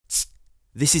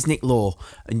This is Nick Law,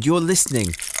 and you're listening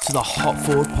to the Hop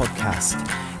Forward podcast,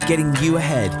 getting you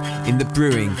ahead in the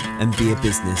brewing and beer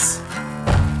business.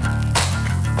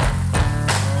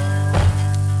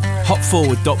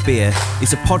 Hopforward.beer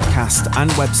is a podcast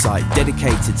and website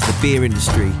dedicated to the beer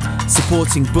industry,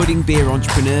 supporting budding beer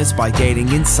entrepreneurs by gaining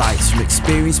insights from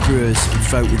experienced brewers and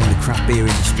folk within the craft beer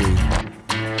industry.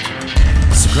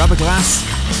 So grab a glass,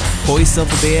 pour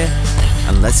yourself a beer,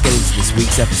 and let's get into this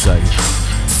week's episode.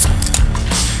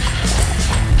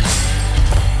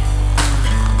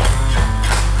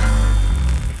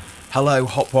 Hello,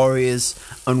 Hop Warriors,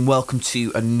 and welcome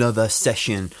to another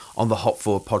session on the Hop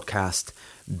Forward podcast.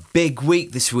 Big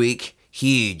week this week,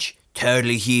 huge,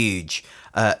 totally huge,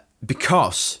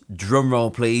 because, drum roll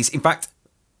please, in fact,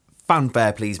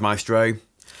 fanfare please, maestro.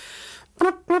 The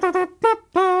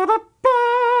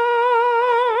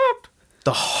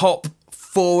Hop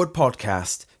Forward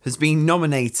podcast has been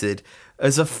nominated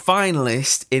as a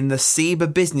finalist in the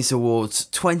SIBA Business Awards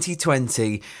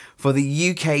 2020 for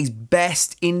the UK's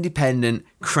best independent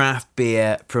craft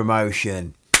beer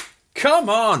promotion. Come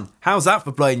on! How's that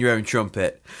for blowing your own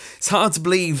trumpet? It's hard to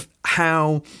believe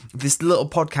how this little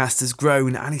podcast has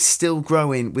grown and is still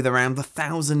growing with around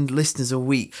 1,000 listeners a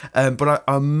week. But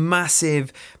a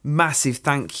massive, massive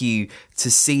thank you to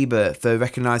SIBA for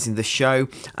recognising the show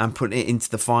and putting it into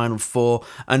the final four.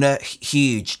 And a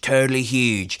huge, totally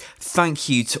huge thank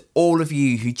you to all of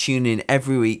you who tune in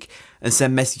every week and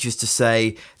send messages to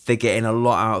say they're getting a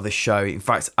lot out of the show. In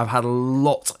fact, I've had a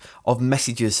lot of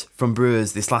messages from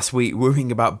brewers this last week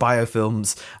worrying about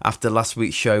biofilms after last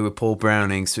week's show with Paul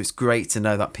Browning. So it's great to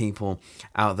know that people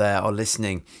out there are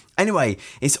listening. Anyway,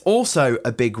 it's also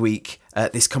a big week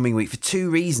this coming week for two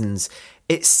reasons.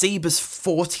 It's SIBA's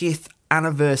 40th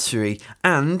anniversary,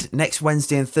 and next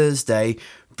Wednesday and Thursday,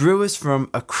 brewers from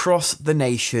across the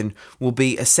nation will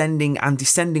be ascending and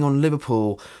descending on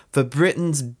Liverpool for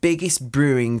Britain's biggest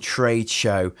brewing trade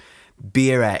show,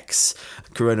 BeerX,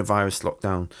 coronavirus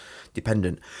lockdown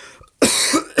dependent.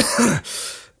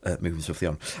 Moving swiftly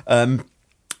on.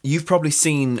 You've probably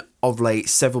seen of late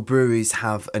several breweries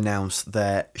have announced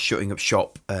they're shutting up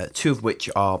shop, two of which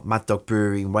are Mad Dog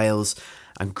Brewery in Wales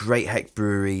and Great Heck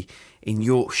Brewery in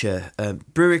Yorkshire.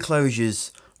 Brewery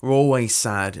closures are always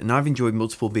sad, and I've enjoyed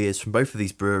multiple beers from both of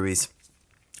these breweries,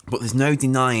 but there's no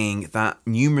denying that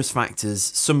numerous factors,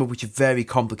 some of which are very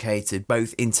complicated,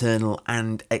 both internal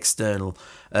and external,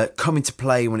 come into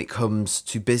play when it comes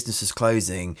to businesses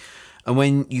closing. And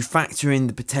when you factor in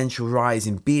the potential rise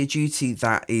in beer duty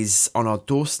that is on our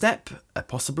doorstep,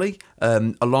 possibly,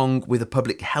 along with a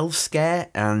public health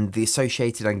scare and the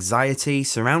associated anxiety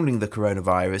surrounding the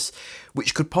coronavirus,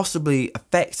 which could possibly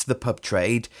affect the pub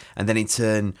trade and then in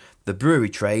turn the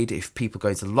brewery trade if people go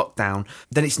into lockdown,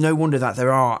 then it's no wonder that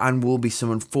there are and will be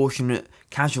some unfortunate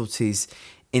casualties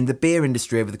in the beer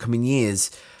industry over the coming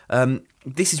years.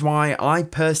 This is why I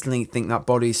personally think that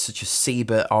bodies such as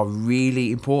SIBA are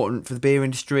really important for the beer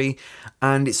industry,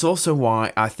 and it's also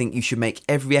why I think you should make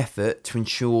every effort to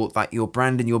ensure that your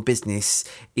brand and your business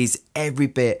is every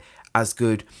bit as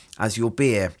good as your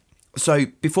beer. So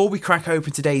before we crack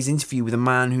open today's interview with a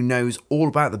man who knows all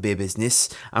about the beer business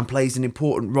and plays an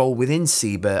important role within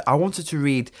SIBA, I wanted to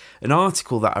read an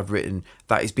article that I've written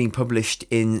that is being published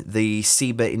in the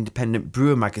SIBA Independent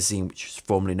Brewer magazine, which is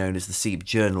formerly known as the SIBA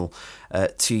Journal,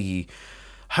 to you.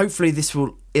 Hopefully this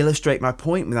will illustrate my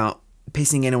point without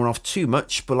pissing anyone off too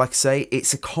much, but like I say,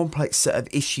 it's a complex set of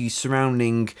issues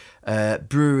surrounding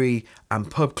brewery and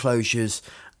pub closures,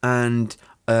 and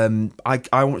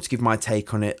I want to give my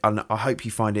take on it, and I hope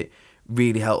you find it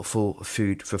really helpful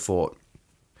food for thought.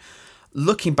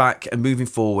 Looking back and moving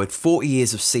forward, 40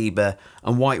 years of SIBA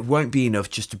and why it won't be enough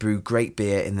just to brew great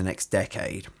beer in the next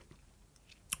decade.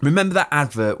 Remember that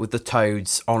advert with the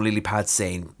toads on lily pad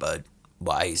saying,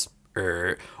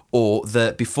 Budweiser, or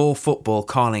the before football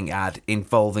Carling ad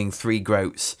involving 3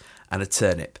 groats and a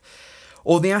turnip,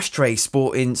 or the ashtray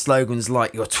sporting slogans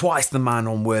like "You're twice the man"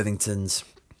 on Worthingtons.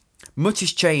 Much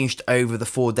has changed over the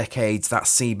 4 decades that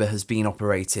SIBA has been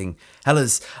operating.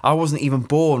 Hellers, I wasn't even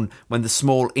born when the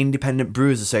Small Independent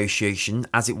Brewers Association,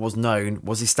 as it was known,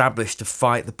 was established to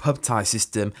fight the pub tie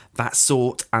system that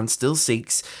sought and still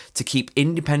seeks to keep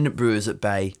independent brewers at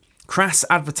bay. Crass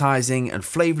advertising and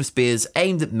flavourless beers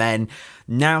aimed at men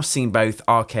now seem both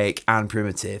archaic and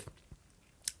primitive.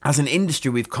 As an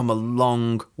industry, we've come a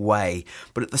long way,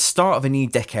 but at the start of a new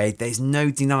decade, there's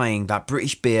no denying that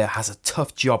British beer has a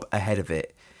tough job ahead of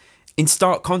it. In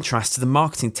stark contrast to the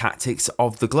marketing tactics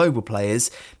of the global players,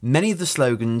 many of the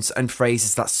slogans and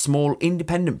phrases that small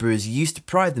independent brewers used to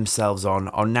pride themselves on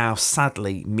are now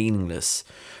sadly meaningless.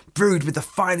 Brewed with the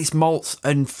finest malts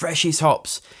and freshest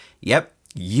hops. Yep,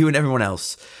 You and everyone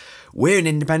else. We're an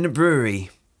independent brewery.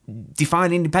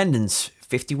 Define independence.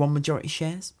 51 majority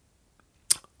shares.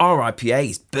 Our IPA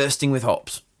is bursting with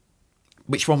hops.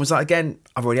 Which one was that again?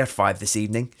 I've already had 5 this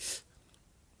evening.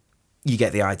 You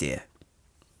get the idea.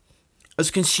 As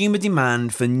consumer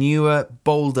demand for newer,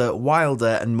 bolder,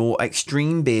 wilder and more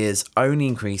extreme beers only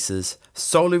increases,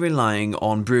 solely relying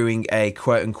on brewing a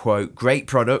quote-unquote great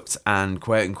product and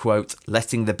quote-unquote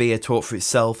letting the beer talk for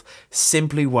itself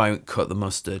simply won't cut the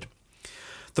mustard.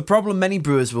 The problem many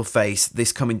brewers will face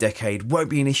this coming decade won't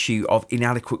be an issue of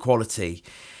inadequate quality.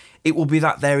 It will be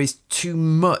that there is too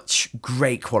much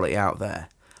great quality out there.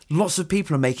 Lots of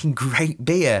people are making great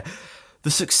beer. The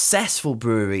successful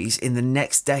breweries in the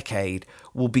next decade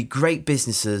will be great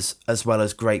businesses as well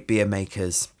as great beer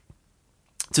makers.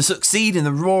 To succeed in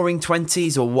the roaring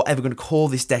 20s or whatever we're going to call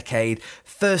this decade,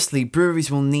 firstly, breweries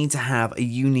will need to have a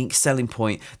unique selling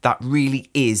point that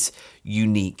really is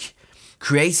unique.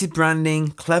 Creative branding,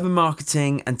 clever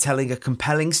marketing, and telling a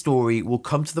compelling story will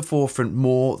come to the forefront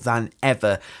more than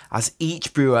ever as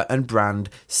each brewer and brand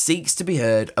seeks to be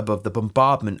heard above the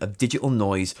bombardment of digital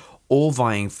noise, all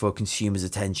vying for consumers'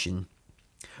 attention.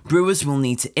 Brewers will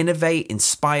need to innovate,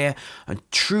 inspire, and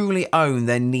truly own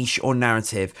their niche or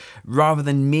narrative, rather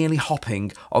than merely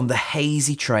hopping on the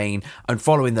hazy train and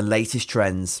following the latest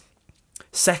trends.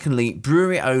 Secondly,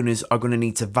 brewery owners are going to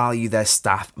need to value their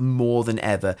staff more than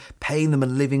ever, paying them a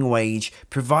living wage,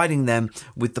 providing them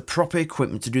with the proper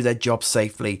equipment to do their job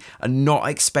safely, and not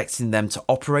expecting them to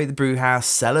operate the brew house,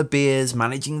 sell her beers,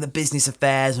 managing the business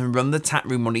affairs, and run the tap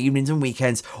room on evenings and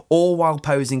weekends, all while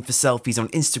posing for selfies on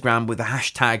Instagram with the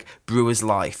hashtag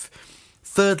BrewersLife.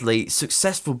 Thirdly,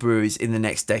 successful breweries in the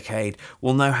next decade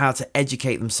will know how to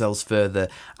educate themselves further,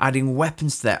 adding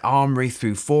weapons to their armoury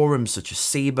through forums such as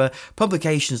SIBA,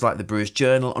 publications like the Brewers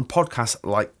Journal, and podcasts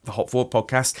like the Hop Forward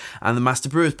podcast and the Master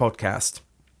Brewers podcast.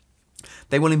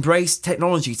 They will embrace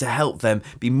technology to help them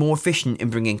be more efficient in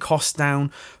bringing costs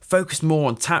down, focus more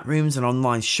on tap rooms and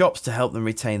online shops to help them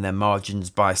retain their margins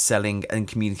by selling and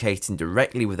communicating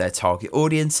directly with their target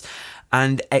audience,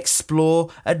 and explore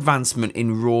advancement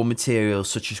in raw materials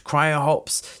such as cryo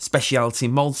hops, specialty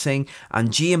malting,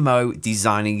 and GMO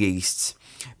designing yeasts.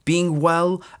 Being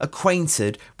well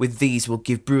acquainted with these will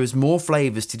give brewers more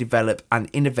flavours to develop and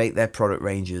innovate their product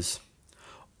ranges.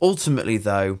 Ultimately,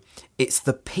 though, it's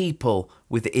the people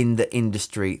within the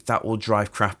industry that will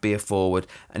drive craft beer forward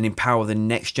and empower the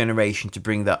next generation to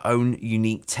bring their own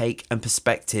unique take and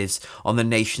perspectives on the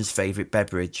nation's favourite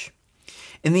beverage.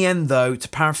 In the end, though, to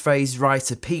paraphrase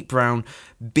writer Pete Brown,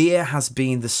 beer has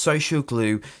been the social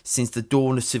glue since the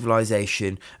dawn of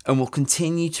civilization and will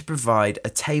continue to provide a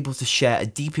table to share a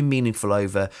deep and meaningful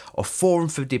over, a forum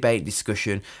for debate and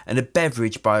discussion, and a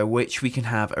beverage by which we can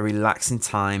have a relaxing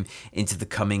time into the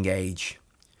coming age.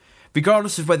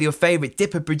 Regardless of whether your favourite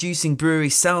dipper producing brewery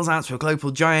sells out to a global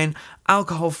giant,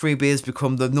 alcohol-free beers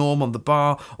become the norm on the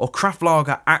bar, or craft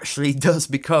lager actually does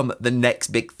become the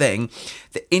next big thing,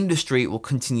 the industry will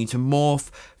continue to morph,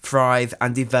 thrive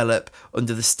and develop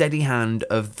under the steady hand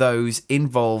of those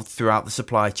involved throughout the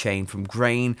supply chain from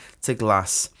grain to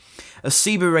glass. As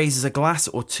SIBA raises a glass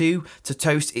or two to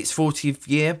toast its 40th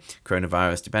year,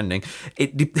 coronavirus depending,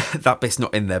 that bit's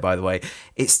not in there by the way,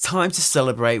 it's time to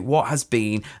celebrate what has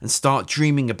been and start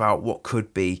dreaming about what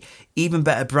could be. Even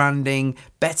better branding,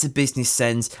 better business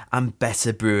sense and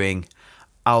better brewing.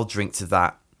 I'll drink to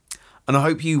that. And I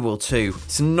hope you will too.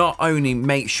 So not only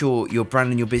make sure your brand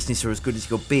and your business are as good as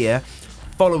your beer,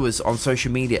 follow us on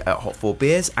social media at Hop Forward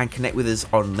Beers and connect with us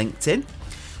on LinkedIn.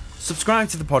 Subscribe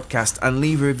to the podcast and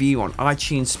leave a review on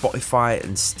iTunes, Spotify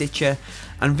and Stitcher,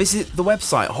 and visit the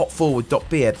website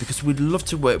hopforward.beer because we'd love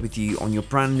to work with you on your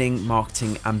branding,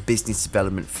 marketing and business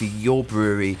development for your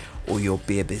brewery or your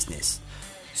beer business.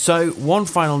 So one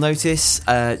final notice,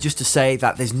 just to say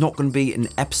that there's not going to be an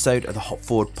episode of the Hop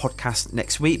Forward podcast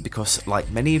next week because like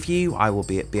many of you, I will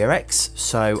be at BeerX,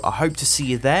 so I hope to see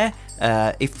you there.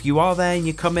 If you are there and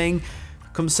you're coming,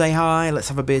 come say hi, let's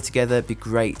have a beer together, it'd be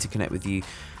great to connect with you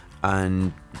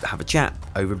and have a chat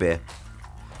over beer.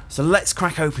 So let's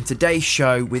crack open today's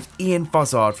show with Ian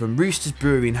Fozzard from Roosters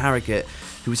Brewery in Harrogate,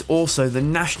 who is also the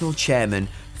national chairman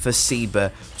for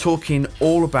SIBA, talking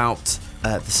all about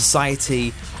the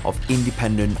Society of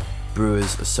Independent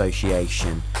Brewers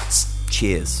Association.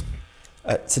 Cheers.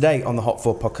 Today on the Hop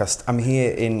Forward podcast, I'm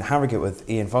here in Harrogate with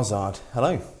Ian Fozzard.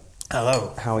 Hello.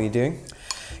 Hello. How are you doing?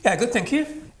 Yeah, good, thank you.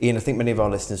 Ian, I think many of our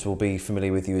listeners will be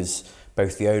familiar with you as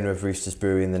both the owner of Roosters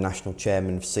Brewery and the national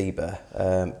chairman of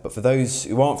SIBA. But for those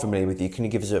who aren't familiar with you, can you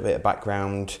give us a bit of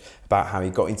background about how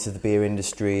you got into the beer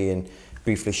industry and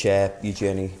briefly share your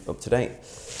journey up to date?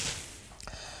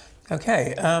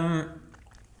 Okay.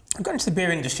 I got into the beer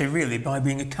industry really by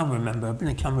being a camera member. I've been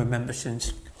a camera member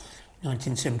since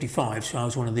 1975, so I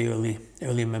was one of the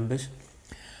early members.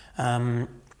 I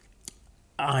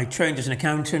trained as an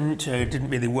accountant,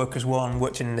 didn't really work as one,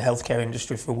 worked in the healthcare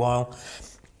industry for a while.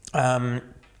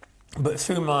 But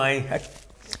through my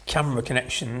camera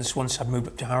connections, once I moved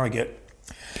up to Harrogate,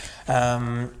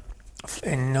 in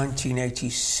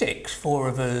 1986, four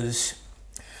of us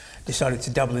decided to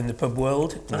dabble in the pub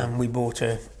world, and we bought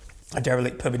a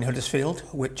derelict pub in Huddersfield,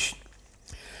 which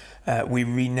we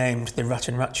renamed the Rat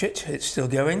and Ratchet. It's still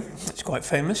going, it's quite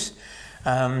famous.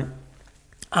 And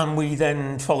we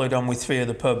then followed on with three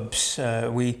other pubs.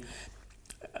 We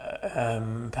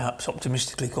perhaps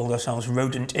optimistically called ourselves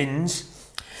Rodent Inns,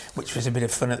 which was a bit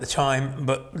of fun at the time,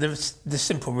 but the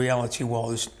simple reality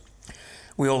was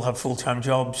we all had full-time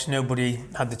jobs, nobody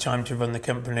had the time to run the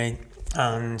company,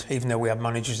 and even though we had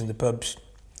managers in the pubs,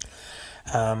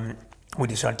 we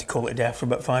decided to call it a day after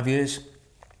about 5 years.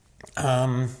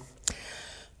 And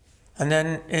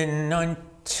then in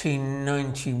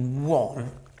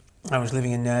 1991, I was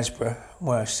living in Knaresborough,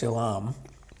 where I still am,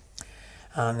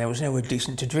 and there was nowhere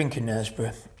decent to drink in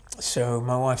Knaresborough. So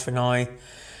my wife and I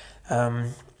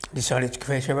decided to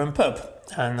create our own pub,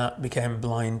 and that became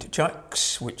Blind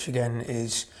Jack's, which again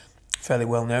is fairly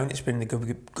well known. It's been the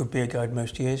Good Beer Guide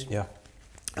most years. Yeah.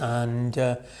 And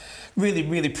really,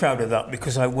 really proud of that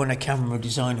because I won a Camera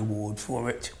Design Award for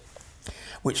it,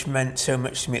 which meant so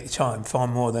much to me at the time, far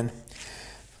more than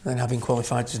having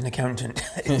qualified as an accountant,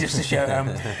 just to show how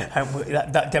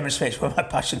that demonstrates where my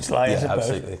passions lie, I suppose.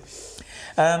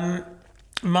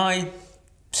 Absolutely.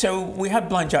 So we had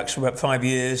Blind Jack's for about 5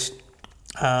 years.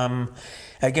 Again,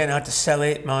 I had to sell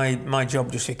it. My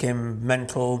job just became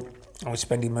mental. I was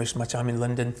spending most of my time in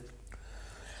London.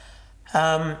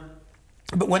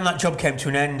 But when that job came to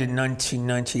an end in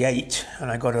 1998 and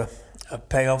I got a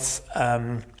payoff,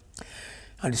 I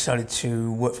decided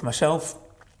to work for myself.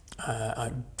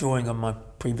 Drawing on my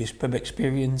previous pub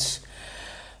experience,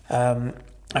 I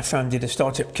founded a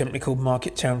startup company called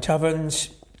Market Town Taverns,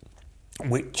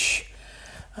 which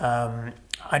I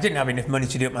didn't have enough money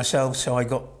to do it myself, so I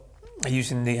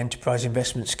using the enterprise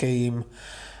investment scheme,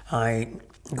 I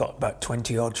got about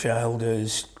 20 odd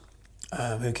shareholders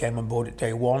who came on board at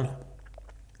day one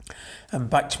and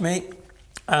backed me,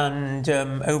 and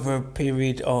over a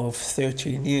period of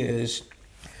 13 years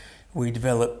we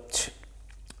developed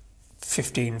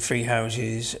 15 free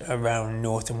houses around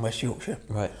North and West Yorkshire.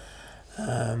 Right.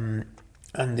 And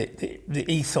the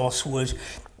ethos was,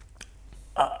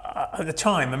 at the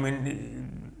time, I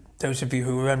mean, those of you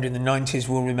who were around in the 90s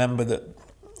will remember that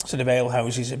sort of ale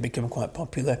houses had become quite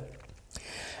popular.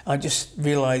 I just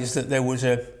realised that there was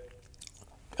a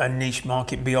niche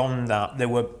market beyond that. There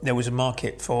was a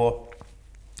market for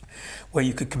where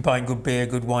you could combine good beer,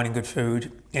 good wine and good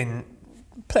food in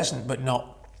pleasant but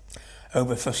not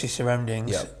over fussy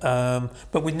surroundings,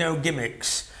 but with no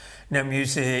gimmicks, no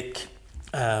music,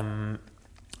 no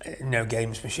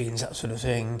games machines, that sort of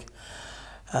thing.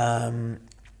 And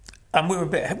we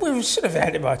were sort of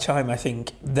ahead of our time, I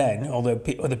think, then, although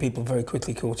other people very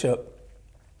quickly caught up.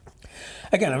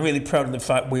 Again, I'm really proud of the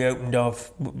fact we opened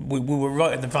off, we were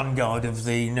right at the vanguard of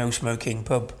the no smoking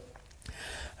pub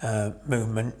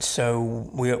movement. So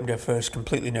we opened our first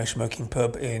completely no smoking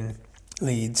pub in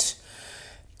Leeds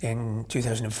in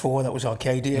 2004. That was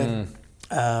Arcadia.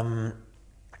 So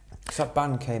that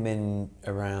ban came in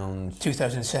around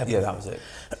 2007. Yeah, that was it.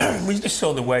 We just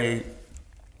saw the way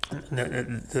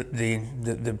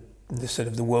the sort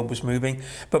of the world was moving.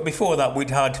 But before that,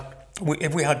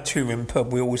 if we had two room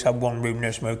pub, we always had one room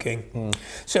no smoking.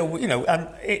 So we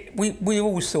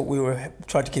always thought we were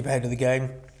trying to keep ahead of the game.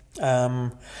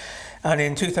 And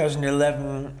in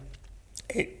 2011,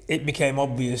 it became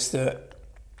obvious that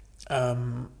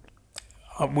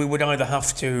we would either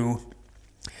have to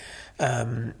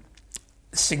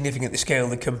significantly scale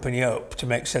the company up to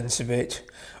make sense of it,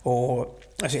 or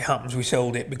as it happens, we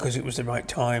sold it because it was the right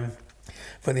time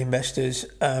for the investors.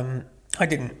 I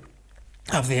didn't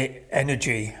have the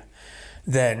energy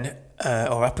then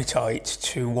or appetite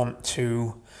to want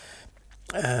to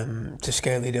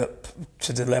scale it up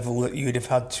to the level that you'd have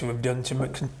had to have done to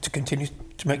continue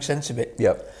to make sense of it.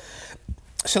 Yep.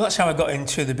 So that's how I got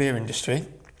into the beer industry.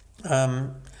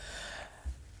 The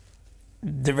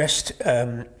rest,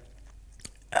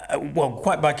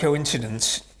 quite by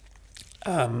coincidence,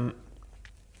 I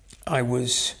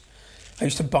used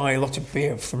to buy a lot of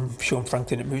beer from Sean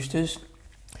Franklin at Roosters,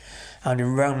 and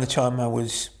around the time I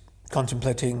was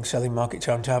contemplating selling Market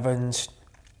Town Taverns,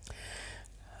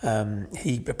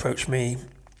 he approached me,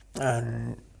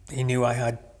 and he knew I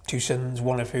had two sons,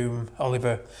 one of whom,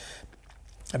 Oliver,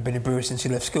 had been a brewer since he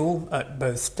left school at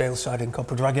both Daleside and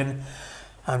Copper Dragon,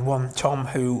 and one Tom,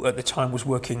 who at the time was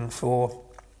working for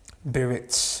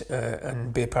Biarritz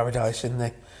and Beer Paradise in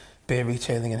the beer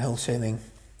retailing and wholesaling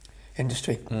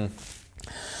industry.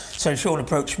 So Sean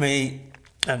approached me,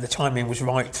 and the timing was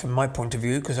right from my point of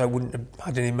view, because I wouldn't have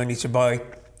had any money to buy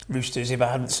Roosters if I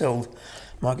hadn't sold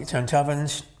Market Town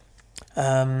Taverns.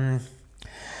 So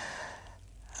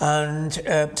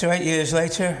 8 years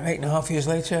later, 8.5 years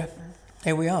later,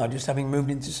 here we are, just having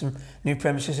moved into some new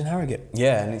premises in Harrogate.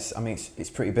 Yeah, and it's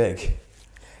pretty big.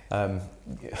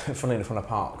 Funnily enough, on a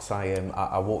Parks,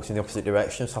 I walked in the opposite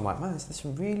direction, so I'm like, man, there's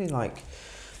some really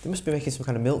they must be making some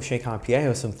kind of milkshake IPA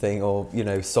or something, or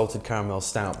salted caramel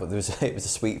stout. But it was a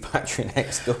sweet factory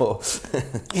next door.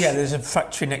 Yeah, there's a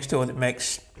factory next door that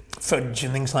makes fudge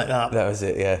and things like that. That was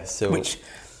it, yeah. So which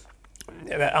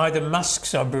either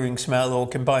masks our brewing smell or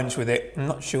combines with it. I'm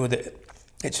not sure that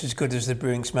it's as good as the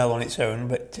brewing smell on its own,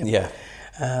 but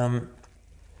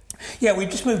we've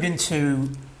just moved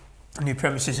into new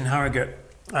premises in Harrogate.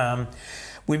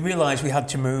 We realised we had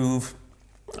to move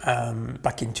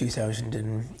back in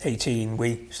 2018.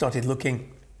 We started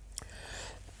looking.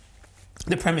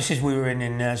 The premises we were in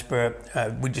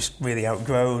Knaresborough, we just really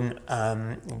outgrown.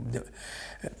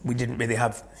 We didn't really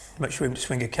have much room to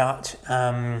swing a cat.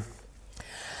 And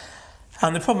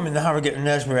the problem in the Harrogate and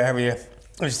Knaresborough area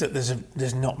is that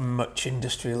there's not much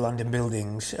industrial land and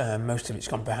buildings. Most of it's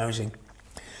gone for housing.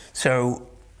 So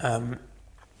the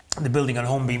building on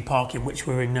Hornbeam Park, in which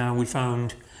we're in now, we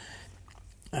found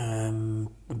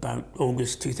about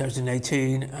August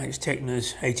 2018. It's taken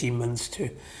us 18 months to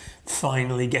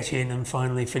finally get in and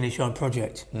finally finish our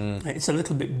project. It's a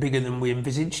little bit bigger than we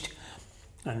envisaged,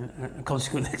 and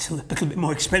consequently it's a little bit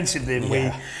more expensive than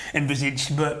we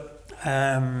envisaged, but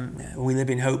we live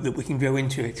in hope that we can grow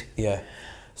into it. Yeah.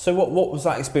 So what was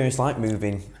that experience like,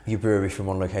 moving your brewery from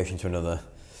one location to another?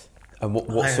 And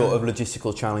what sort of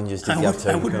logistical challenges did you have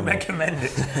to overcome? I wouldn't recommend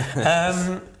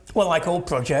it. Well, like all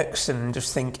projects, and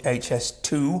just think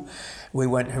HS2, we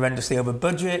went horrendously over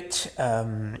budget,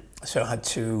 so I had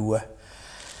to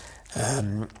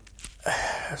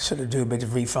sort of do a bit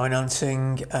of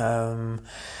refinancing.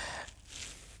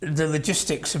 The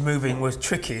logistics of moving was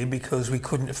tricky because we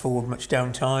couldn't afford much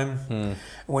downtime.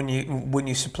 When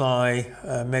you supply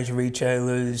major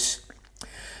retailers,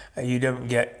 you don't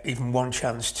get even one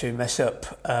chance to mess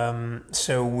up.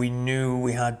 So we knew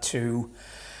we had to.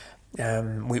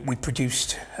 We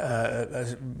produced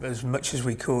as much as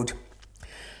we could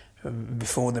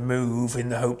before the move, in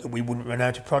the hope that we wouldn't run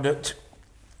out of product.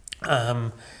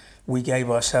 We gave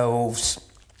ourselves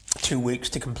 2 weeks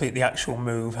to complete the actual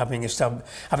move, having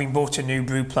bought a new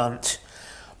brew plant,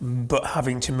 but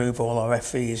having to move all our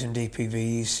FVs and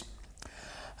DPVs.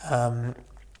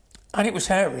 And it was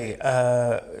hairy.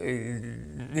 The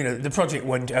project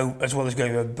went out, as well as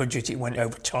going over budget, it went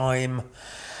over time,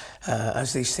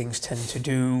 as these things tend to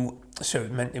do. So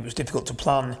it meant it was difficult to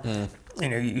plan.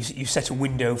 You set a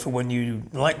window for when you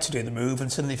like to do the move,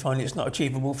 and suddenly find it's not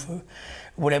achievable for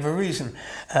whatever reason.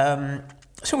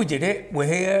 So we did it. We're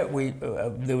here.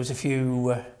 There was a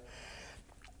few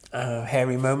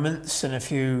hairy moments and a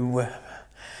few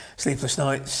sleepless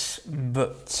nights,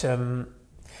 but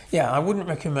I wouldn't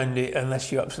recommend it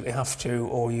unless you absolutely have to,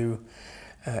 or you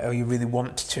really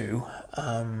want to.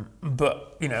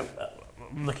 But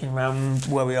looking around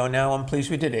where we are now, I'm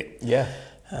pleased we did it. Yeah,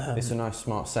 it's a nice,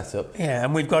 smart setup. Yeah,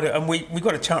 and we've got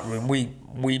a chat room.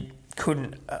 We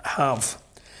couldn't have.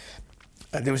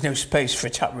 There was no space for a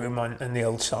tap room on the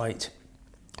old site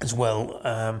as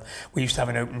well. We used to have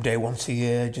an open day once a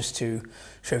year just to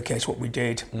showcase what we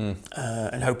did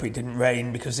and hope it didn't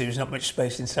rain, because there was not much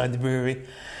space inside the brewery.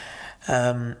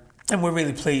 And we're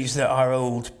really pleased that our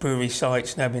old brewery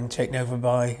site's now been taken over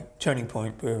by Turning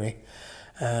Point Brewery,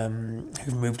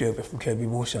 who've moved over from Kirby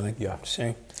Moorside. Yeah.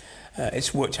 So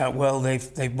it's worked out well.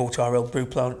 They've bought our old brew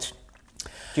plant.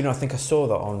 Do I think I saw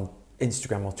that on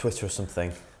Instagram or Twitter or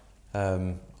something.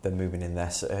 They're moving in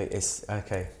there, so it's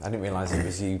okay. I didn't realise it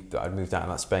was you that I'd moved out of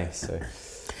that space. So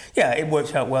yeah, it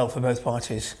worked out well for both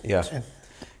parties. Yeah, so.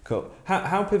 Cool.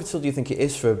 How pivotal do you think it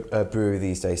is for a brewery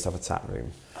these days to have a tap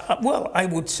room? Well, I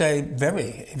would say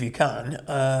very, if you can.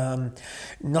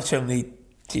 Not only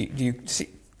do you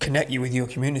connect you with your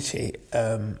community,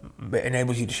 but it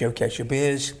enables you to showcase your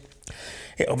beers.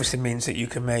 It obviously means that you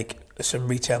can make some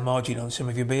retail margin on some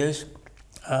of your beers.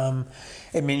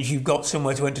 It means you've got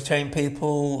somewhere to entertain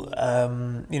people.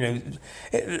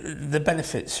 The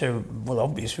benefits are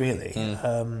obvious, really.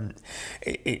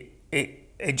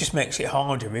 It just makes it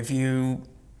harder if you're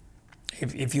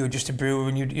just a brewer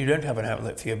and you don't have an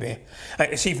outlet for your beer.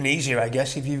 It's even easier, I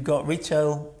guess, if you've got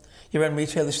retail. your own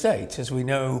retail estate. As we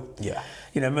know, Yeah.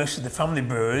 Most of the family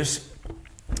brewers,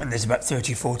 and there's about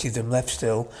 30, 40 of them left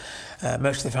still,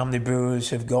 most of the family brewers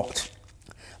have got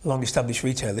long-established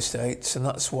retail estates, and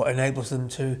that's what enables them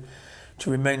to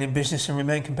remain in business and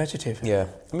remain competitive. Yeah.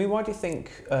 I mean, why do you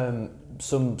think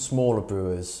some smaller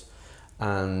brewers,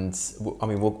 and I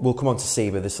mean, we'll come on to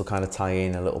Seba, this will kind of tie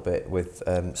in a little bit with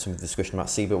some of the discussion about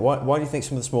Seba. Why do you think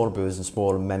some of the smaller brewers and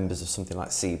smaller members of something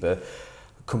like Seba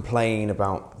complain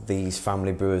about these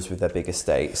family brewers with their big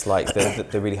estates, like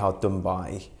they're really hard done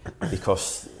by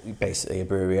because basically a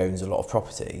brewery owns a lot of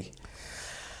property?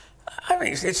 I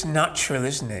mean, it's natural,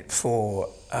 isn't it, for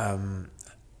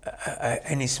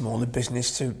any smaller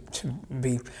business to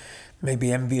be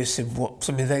maybe envious of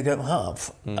something they don't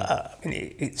have. I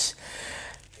mean, it's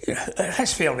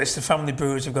let's be honest, the family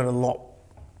brewers have got a lot.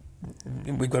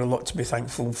 We've got a lot to be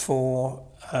thankful for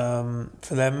them.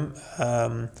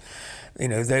 They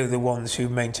were the ones who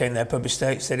maintained their pub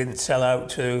estates. They didn't sell out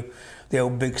to the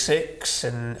old big six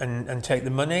and take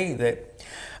the money. That,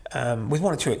 with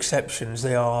one or two exceptions,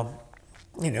 they are,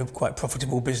 quite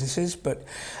profitable businesses. But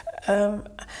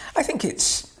I think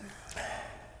it's.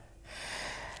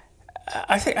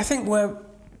 I think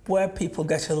where people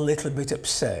get a little bit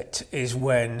upset is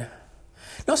when,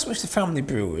 not so much the family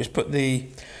brewers, but the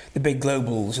big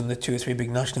globals and the 2 or 3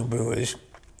 big national brewers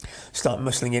start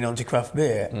muscling in onto craft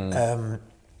beer. And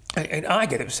I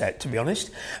get upset, to be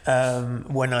honest,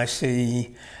 when I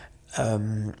see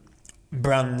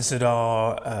brands that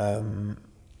are,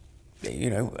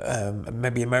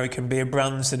 maybe American beer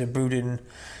brands that are brewed in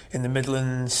the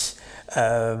Midlands.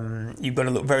 You've got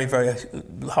to look very, very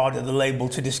hard at the label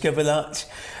to discover that.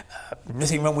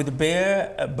 Nothing wrong with the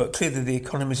beer, but clearly the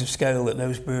economies of scale that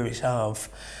those breweries have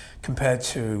compared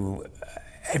to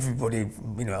everybody,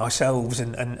 ourselves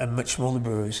and much smaller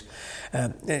brewers,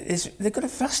 they've got a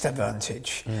vast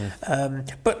advantage.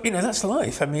 But that's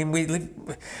life. I mean,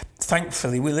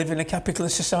 thankfully we live in a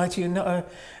capitalist society and not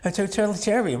a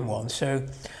totalitarian one. So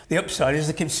the upside is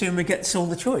the consumer gets all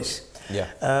the choice. Yeah.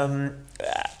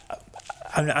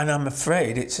 And I'm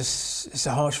afraid it's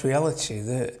a harsh reality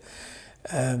that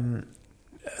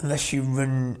unless you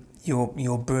run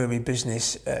your brewery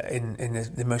business in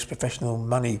the most professional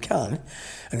manner you can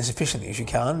and as efficiently as you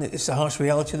can, it's a harsh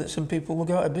reality that some people will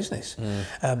go out of business.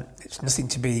 It's nothing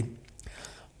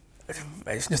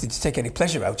to take any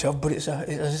pleasure out of, but as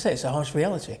I say, it's a harsh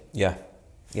reality. Yeah.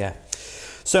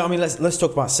 So I mean, let's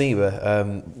talk about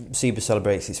Seba. Seba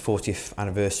celebrates its 40th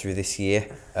anniversary this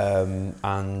year, and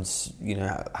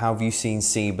how have you seen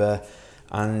Seba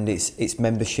and its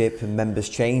membership and members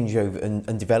change over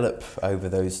and develop over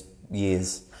those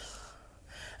years?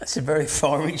 That's a very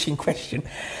far-reaching question.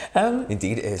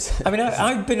 Indeed it is. I mean,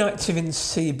 I've been active in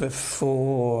Seba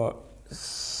for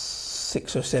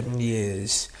 6 or 7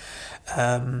 years.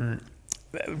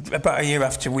 About a year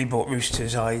after we bought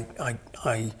Roosters, I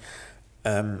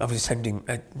was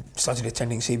started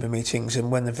attending Seba meetings,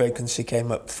 and when the vacancy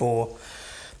came up for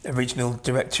a regional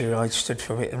director, I stood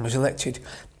for it and was elected.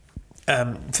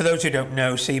 For those who don't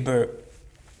know, Seba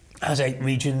has 8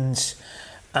 regions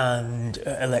and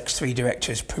elects 3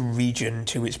 directors per region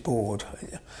to its board.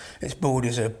 Its board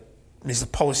is a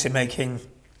policy-making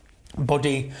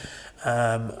body.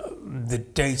 The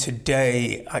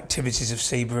day-to-day activities of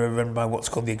Seba are run by what's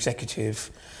called the executive,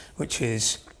 which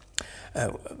is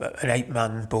an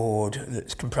 8-man board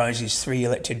that comprises 3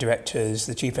 elected directors,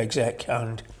 the chief exec,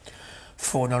 and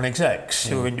 4 non-execs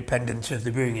who are independent of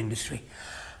the brewing industry.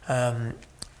 In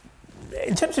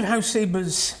terms of how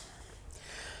Seba's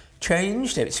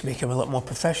changed, it's become a lot more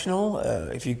professional.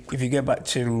 If you go back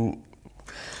to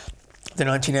the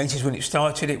 1980s when it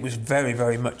started, it was very,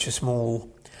 very much a small.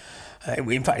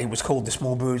 In fact, it was called the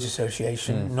Small Brewers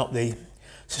Association, not the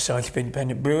Society of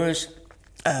Independent Brewers.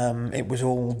 It was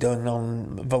all done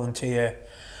on a volunteer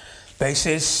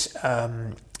basis.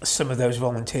 Some of those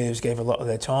volunteers gave a lot of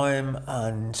their time,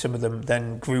 and some of them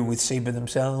then grew with Seba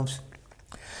themselves.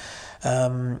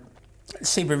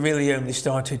 Seba really only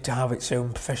started to have its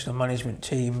own professional management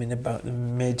team in about the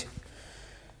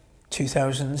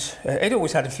mid-2000s. It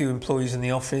always had a few employees in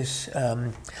the office.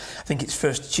 I think its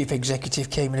first chief executive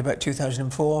came in about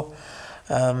 2004.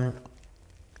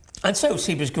 And so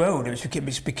Seba's grown.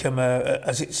 It's become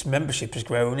as its membership has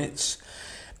grown, it's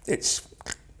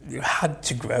had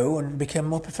to grow and become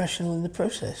more professional in the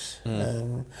process.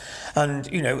 And at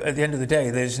the end of the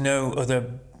day, there's no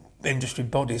other industry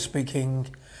body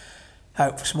speaking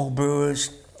out for small brewers,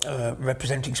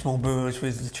 representing small brewers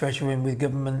with the Treasury and with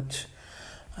government.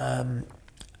 And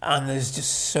there's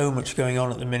just so much going on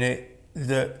at the minute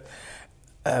that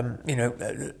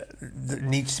that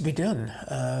needs to be done.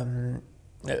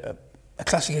 a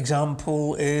classic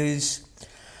example is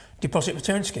deposit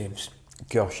return schemes.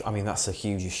 Gosh, I mean, that's a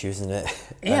huge issue, isn't it?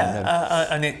 Yeah,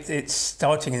 and it's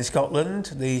starting in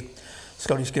Scotland. The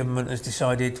Scottish Government has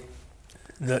decided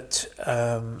that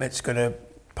it's going to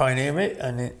pioneer it,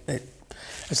 and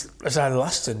as I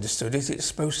last understood it, it's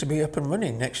supposed to be up and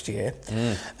running next year.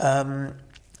 And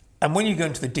when you go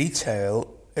into the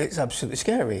detail, it's absolutely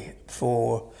scary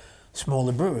for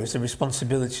smaller brewers, the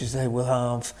responsibilities they will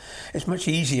have. It's much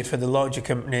easier for the larger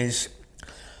companies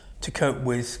to cope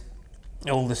with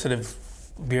all the sort of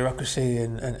bureaucracy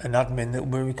and admin that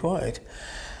will be required.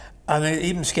 And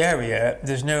even scarier,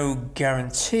 there's no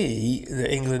guarantee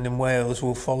that England and Wales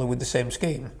will follow with the same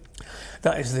scheme.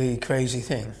 That is the crazy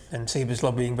thing, and SEBA's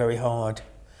lobbying very hard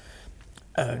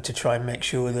to try and make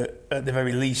sure that at the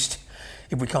very least,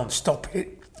 if we can't stop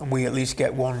it, we at least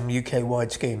get one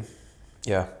UK-wide scheme.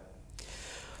 Yeah.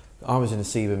 I was in a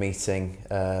SEBA meeting,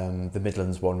 the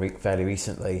Midlands one, fairly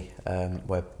recently,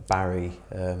 where Barry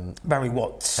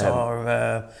Watts,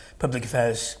 our public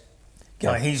affairs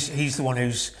guy, he's the one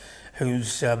who's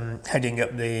heading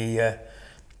up the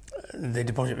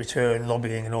deposit return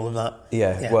lobbying and all of that.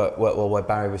 Yeah. Well, where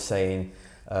Barry was saying,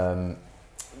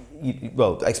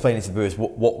 explaining to brewers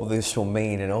what this will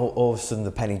mean, and all of a sudden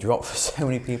the penny dropped for so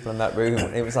many people in that room.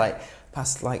 It was like,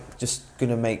 that's like just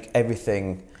going to make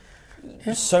everything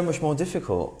so much more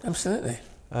difficult. Absolutely.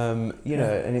 And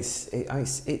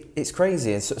it's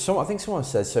crazy. And so I think someone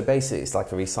says, so basically it's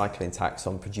like a recycling tax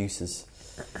on producers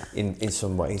in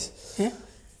some ways.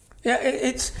 Yeah,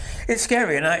 it's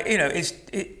scary, and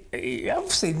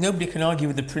obviously nobody can argue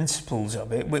with the principles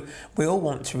of it. We all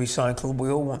want to recycle, we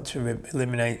all want to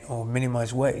eliminate or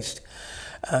minimise waste,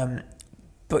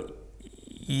 but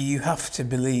you have to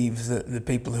believe that the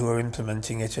people who are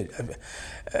implementing it,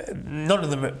 none of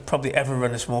them probably ever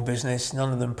run a small business.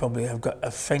 None of them probably have got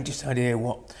a faintest idea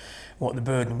what the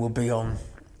burden will be on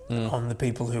the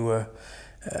people who are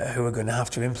going to have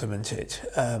to implement it.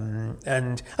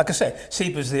 And like I say,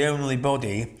 SEBA's the only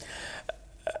body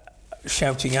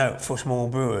shouting out for small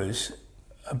brewers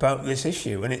about this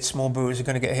issue, and it's small brewers are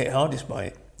going to get hit hardest by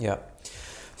it. Yeah.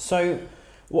 So,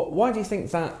 why do you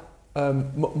think that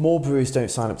more brewers don't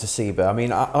sign up to SEBA? I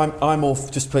mean, I'm all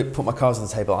just put my cards on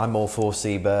the table. I'm all for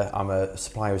SEBA. I'm a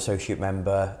supplier associate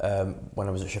member. When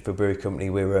I was at Sheffield Brewery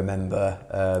Company, we were a member.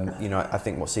 I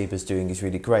think what SEBA's doing is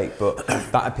really great, but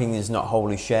that opinion is not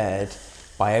wholly shared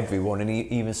by everyone, and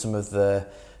even some of the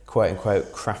quote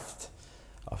unquote craft.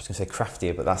 I was going to say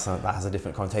craftier, but that has a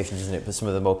different connotation, doesn't it? But some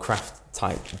of the more craft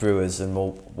type brewers and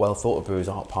more well thought of brewers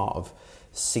aren't part of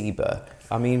SEBA.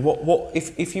 I mean, what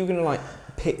if you're going to like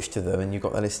pitch to them, and you've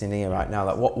got them listening here right now,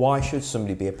 like why should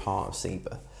somebody be a part of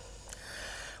SEBA?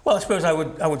 Well, I suppose I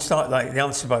would start like the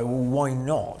answer by, well, why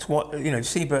not?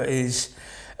 SEBA is.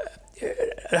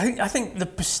 I think the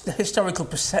historical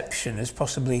perception has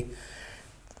possibly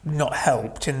not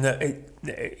helped in that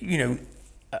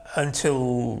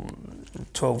until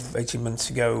 12, 18 months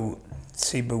ago,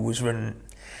 SEBA was run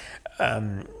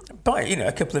by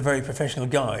a couple of very professional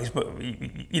guys, but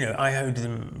I heard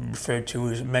them referred to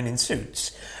as men in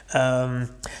suits. So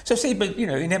SEBA,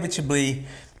 inevitably,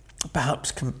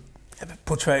 perhaps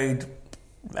portrayed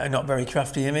a not very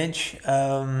crafty image,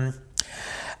 and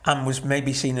was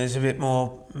maybe seen as a bit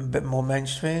more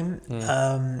mainstream.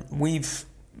 We've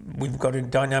got a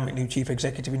dynamic new chief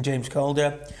executive in James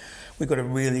Calder. We've got a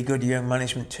really good young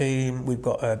management team. We've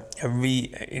got a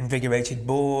reinvigorated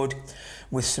board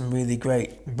with some really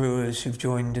great brewers who've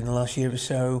joined in the last year or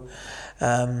so.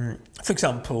 For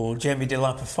example, Jamie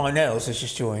Delap of Fine Ales has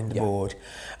just joined the board.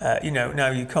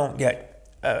 Now you can't get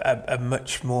a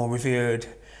much more revered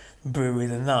brewery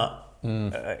than that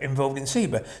involved in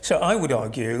SEBA. So I would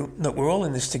argue that we're all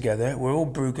in this together. We're all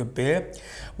brew good beer,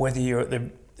 whether you're at the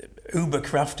uber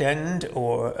craft end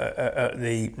or at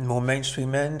the more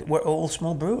mainstream end. We're all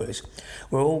small brewers.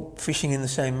 We're all fishing in the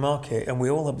same market, and we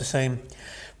all have the same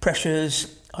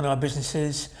pressures on our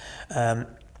businesses. And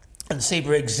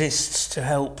SEBA exists to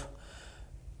help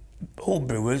all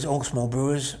brewers, all small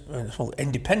brewers, small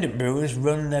independent brewers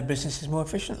run their businesses more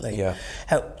efficiently.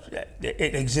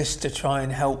 It exists to try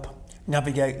and help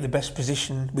navigate the best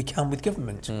position we can with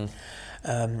government.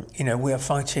 We are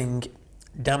fighting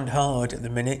damned hard at the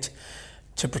minute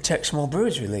to protect small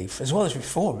brewers relief as well as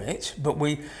reform it, but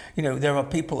there are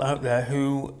people out there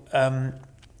who are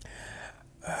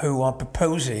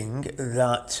proposing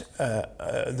that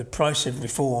the price of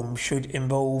reform should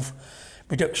involve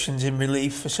reductions in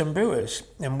relief for some brewers,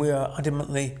 and we are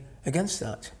adamantly against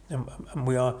that, and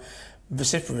we are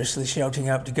vociferously shouting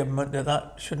out to government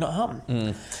that should not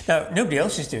happen. Now, nobody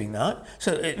else is doing that,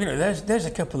 so there's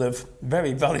a couple of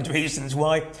very valid reasons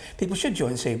why people should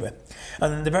join CEBA.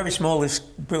 And the very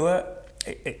smallest brewer,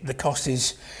 the cost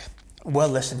is well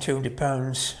less than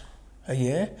 £200 a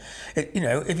year.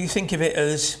 If you think of it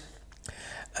as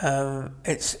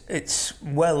it's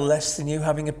well less than you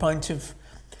having a pint of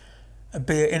a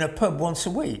beer in a pub once a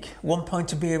week, 1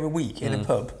 pint of beer a week in a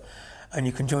pub, and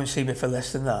you can join CEBA for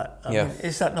less than that. I mean,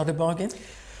 is that not a bargain?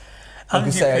 I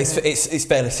can say it's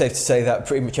fairly safe to say that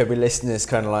pretty much every listener's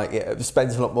kind of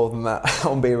spends a lot more than that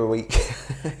on beer a week.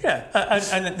 Yeah,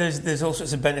 and there's all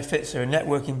sorts of benefits. There are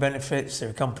networking benefits. There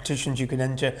are competitions you can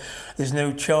enter. There's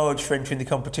no charge for entering the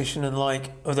competition,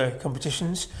 unlike other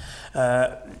competitions,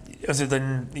 other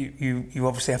than you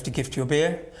obviously have to gift your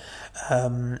beer.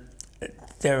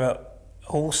 There are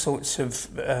all sorts of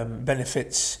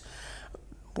benefits.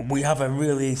 We have a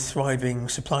really thriving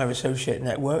supplier associate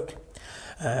network.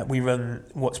 We run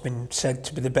what's been said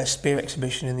to be the best beer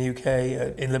exhibition in the UK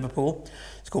in Liverpool.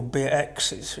 It's called Beer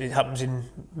X. It happens in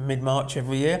mid-March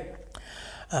every year.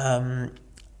 There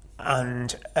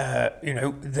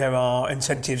are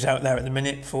incentives out there at the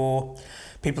minute for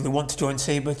people who want to join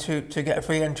CEBA to get a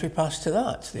free entry pass to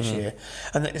that this year.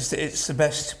 And it's the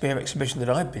best beer exhibition that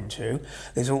I've been to.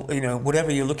 There's all,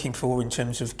 whatever you're looking for in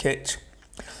terms of kit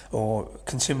or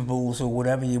consumables or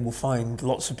whatever, you will find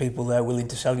lots of people there willing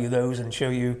to sell you those and show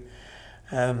you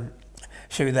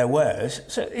their wares.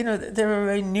 So, there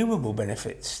are innumerable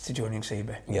benefits to joining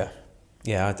CEBA.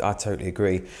 Yeah, I totally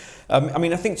agree.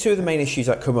 I think two of the main issues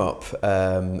that come up,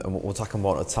 and we'll tackle them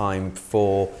one at a time,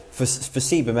 for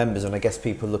CEBA members, and I guess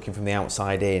people looking from the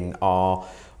outside in, are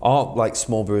like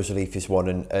small brewers relief is one,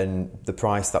 and the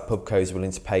price that Pubco is willing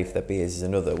to pay for their beers is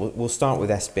another. We'll start with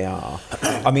SBR.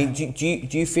 I mean,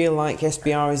 do you feel like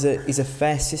SBR is a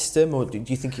fair system, or do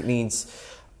you think it needs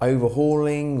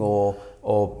overhauling or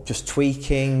just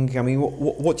tweaking? I mean,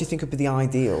 what do you think would be the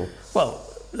ideal? Well,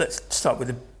 let's start with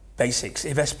the basics.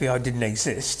 If SBR didn't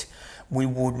exist, we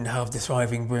wouldn't have the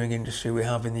thriving brewing industry we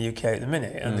have in the UK at the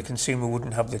minute, and the consumer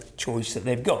wouldn't have the choice that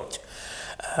they've got.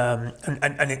 Again,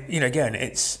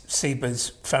 it's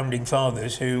CEBA's founding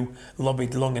fathers who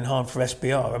lobbied long and hard for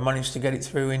SBR and managed to get it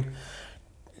through in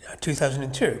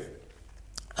 2002.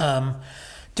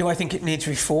 Do I think it needs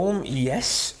reform?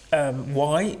 Yes.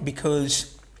 Why?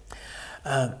 Because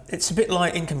it's a bit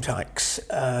like income tax.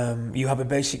 You have a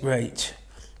basic rate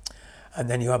and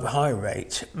then you have a higher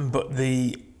rate, but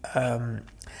the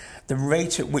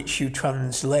rate at which you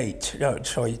transform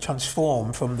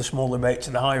from the smaller rate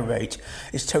to the higher rate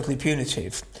is totally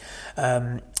punitive.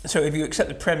 So if you accept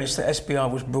the premise that SBR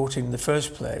was brought in the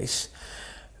first place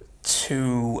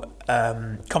to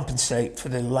compensate for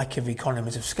the lack of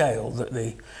economies of scale that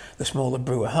the smaller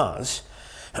brewer has,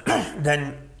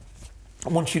 then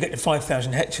once you get to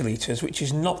 5,000 hectolitres, which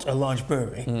is not a large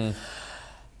brewery,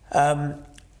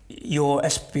 your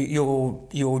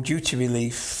duty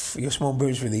relief, your small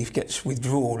brewer's relief, gets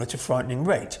withdrawn at a frightening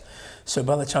rate. So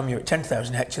by the time you're at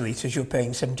 10,000 hectolitres, you're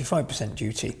paying 75%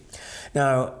 duty.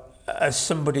 Now, as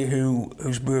somebody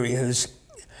whose brewery has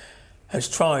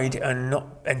tried and not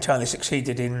entirely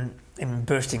succeeded in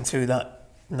bursting through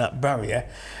that barrier,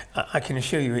 I can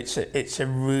assure you it's a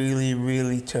really,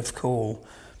 really tough call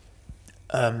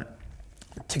to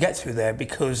get through there,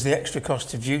 because the extra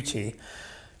cost of duty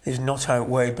is not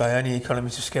outweighed by any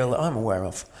economies of scale that I'm aware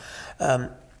of.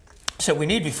 So we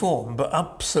need reform, but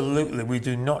absolutely we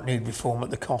do not need reform at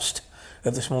the cost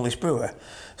of the smallest brewer.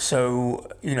 So,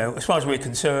 as far as we're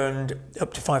concerned,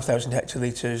 up to 5,000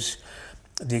 hectolitres,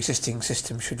 the existing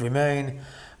system should remain.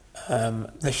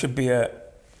 There should be a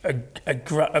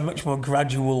much more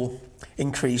gradual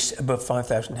increase above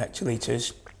 5,000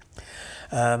 hectolitres,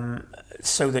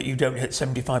 so that you don't hit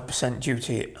 75%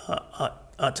 duty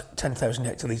at 10,000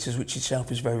 hectolitres, which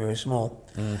itself is very, very small.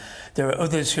 There are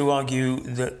others who argue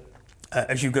that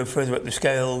as you go further up the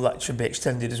scale, that should be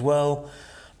extended as well,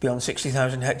 beyond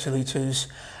 60,000 hectolitres.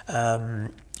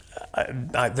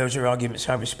 Those are arguments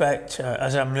I respect.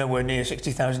 As I'm nowhere near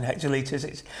 60,000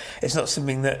 hectolitres, it's not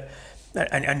something that,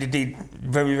 and indeed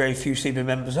very, very few CEBA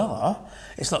members are,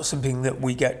 it's not something that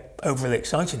we get overly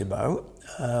excited about.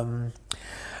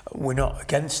 We're not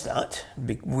against that.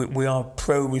 We are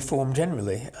pro-reform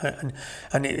generally,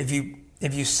 and if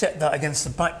you set that against the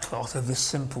backcloth of this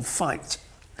simple fact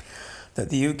that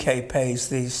the UK pays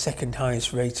the second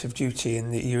highest rate of duty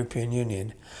in the European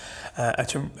Union,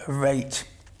 at a rate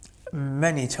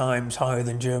many times higher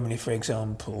than Germany, for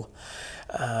example,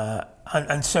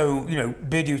 and so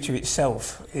beer duty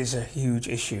itself is a huge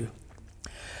issue.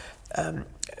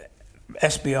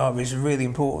 SBR is really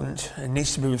important. It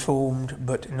needs to be reformed,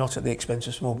 but not at the expense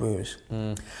of small brewers.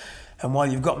 And while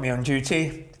you've got me on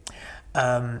duty,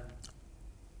 I'm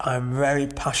very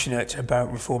passionate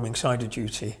about reforming cider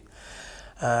duty.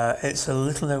 It's a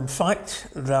little-known fact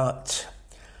that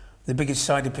the biggest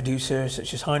cider producer,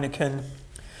 such as Heineken,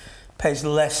 pays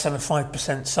less than a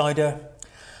 5% cider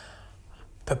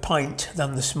per pint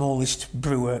than the smallest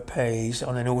brewer pays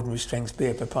on an ordinary strength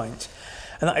beer per pint.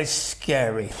 And that is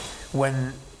scary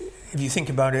when, if you think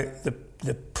about it,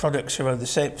 the products are the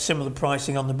same, similar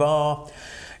pricing on the bar.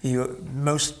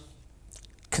 Most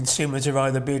consumers are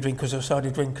either beer drinkers or cider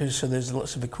drinkers, so there's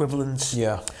lots of equivalence.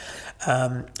 Yeah.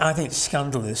 I think it's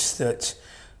scandalous that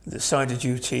the cider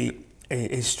duty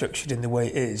is structured in the way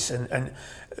it is, and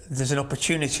there's an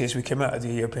opportunity as we come out of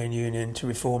the European Union to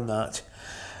reform that.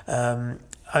 And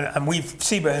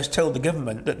CIBA has told the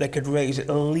government that they could raise at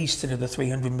least another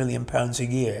 £300 million a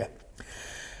year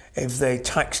if they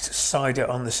taxed cider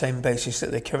on the same basis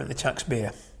that they currently tax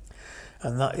beer.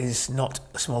 And that is not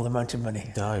a small amount of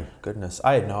money. No, goodness.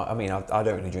 I don't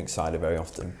really drink cider very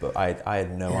often, but I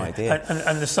had no idea.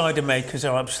 And the cider makers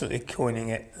are absolutely coining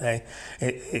it.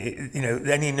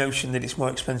 Any notion that it's more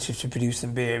expensive to produce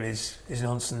than beer is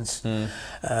nonsense.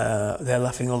 They're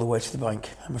laughing all the way to the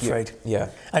bank, I'm afraid. Yeah.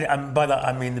 And by that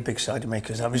I mean the big cider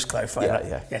makers. I'll just clarify that.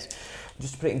 Yeah. Yes.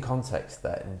 Just to put it in context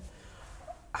then,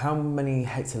 how many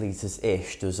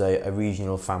hectolitres-ish does a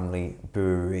regional family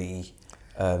brewery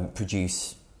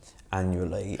produce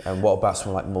annually, and what about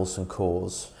someone like Molson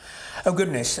Coors? Oh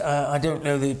goodness, I don't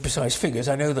know the precise figures.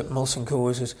 I know that Molson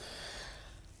Coors has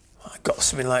got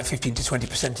something like 15 to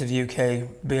 20% of the UK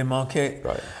beer market.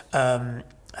 Right.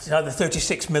 It's either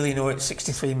 36 million or it's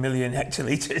 63 million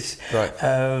hectolitres. Right.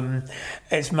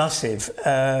 It's massive.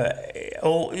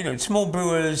 Small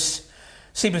brewers.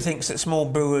 CIBA thinks that small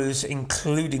brewers,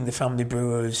 including the family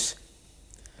brewers.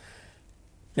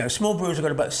 Small brewers have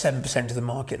got about 7% of the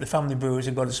market. The family brewers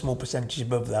have got a small percentage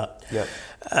above that. Yep.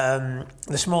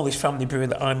 The smallest family brewer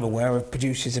that I'm aware of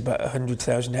produces about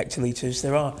 100,000 hectolitres.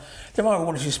 There are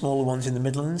one or two smaller ones in the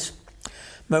Midlands.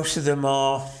 Most of them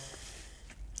are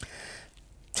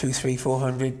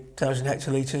 400,000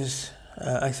 hectolitres,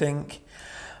 I think.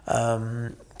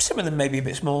 Some of them may be a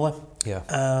bit smaller. Yeah.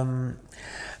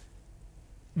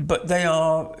 But they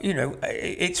are,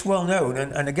 it's well known.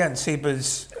 And again,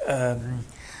 CIBA's...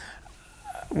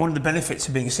 one of the benefits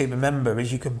of being a CIBA member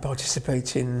is you can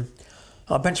participate in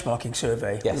our benchmarking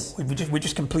survey. Yes. We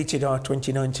just completed our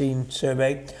 2019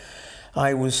 survey.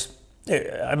 I must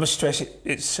stress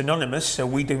it's anonymous, so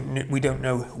we don't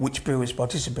know which brewers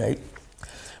participate,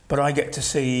 but I get to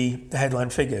see the headline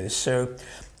figures. So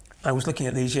I was looking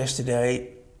at these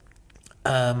yesterday.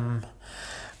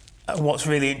 What's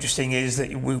really interesting is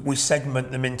that we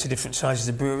segment them into different sizes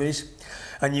of breweries,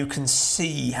 and you can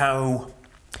see how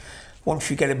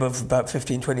once you get above about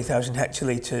 20,000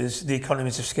 hectolitres, the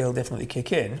economies of scale definitely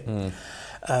kick in.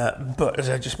 But as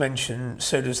I just mentioned,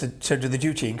 so do the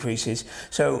duty increases.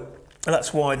 So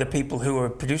that's why the people who are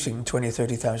producing 20 or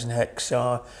 30,000 hecs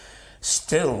are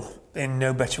still in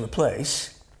no better a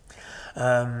place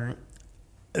than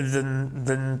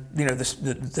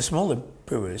the smaller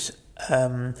brewers.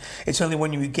 It's only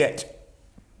when you get,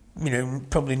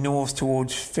 probably north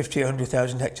towards 50 or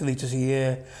 100,000 hectolitres a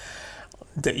year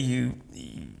that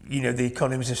the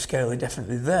economies of scale are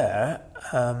definitely there.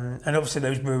 And obviously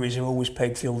those breweries are always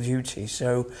paid fuel duty,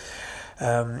 so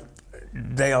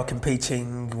they are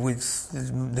competing with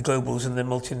the globals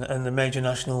and the major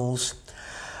nationals.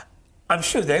 I'm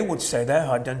sure they would say they're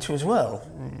hard done to as well,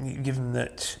 given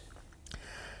that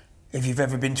if you've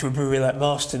ever been to a brewery like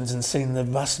Marston's and seen the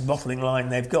vast bottling line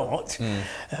they've got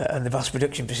and the vast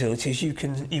production facilities, you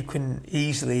can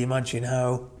easily imagine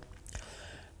how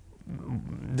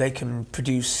they can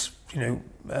produce,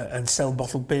 and sell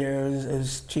bottled beer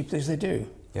as cheaply as they do.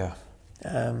 Yeah.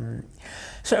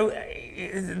 So,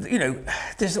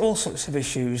 there's all sorts of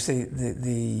issues.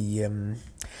 The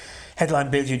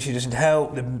headline beer duty doesn't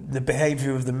help. The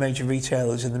behaviour of the major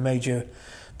retailers and the major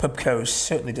pubcos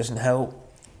certainly doesn't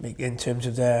help in terms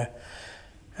of their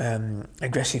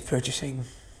aggressive purchasing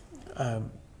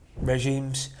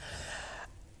regimes.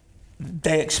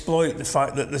 They exploit the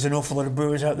fact that there's an awful lot of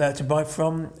brewers out there to buy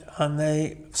from, and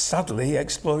they sadly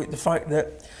exploit the fact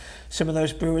that some of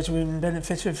those brewers are in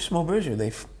benefit of small brewers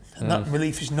relief. And that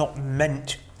relief is not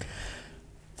meant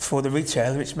for the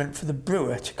retailer, it's meant for the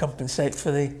brewer to compensate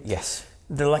for the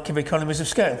lack of economies of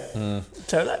scale.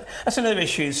 So that's another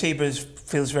issue CIBA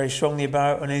feels very strongly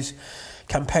about and is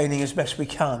campaigning as best we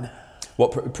can.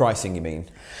 What pricing you mean?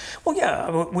 Well,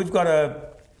 yeah,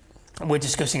 we're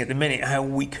discussing at the minute how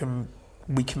we can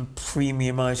we can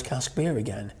premiumise cask beer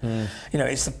again. You know,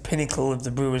 it's the pinnacle of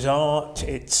the brewer's art.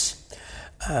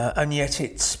 And yet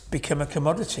it's become a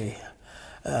commodity.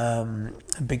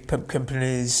 Big pub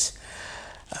companies,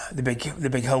 the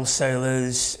big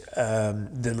wholesalers,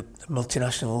 the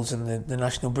multinationals, and the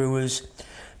national brewers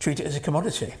treat it as a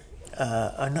commodity,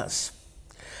 and that's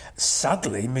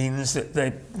sadly means that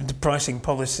the pricing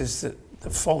policies that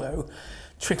follow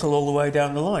trickle all the way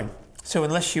down the line. So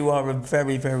unless you are a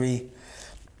very, very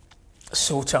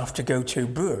sought after go-to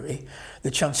brewery,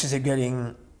 the chances of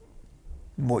getting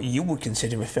what you would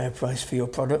consider a fair price for your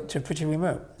product are pretty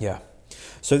remote. Yeah.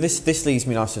 So this leads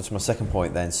me nicely to my second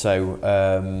point then. So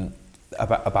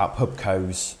about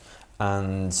pubcos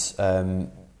and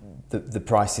the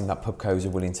pricing that pubcos are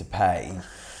willing to pay.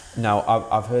 Now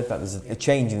I've heard that there's a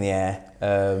change in the air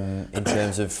in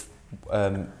terms of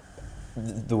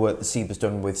the work that SIBA's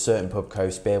done with certain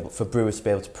pubcos for brewers to be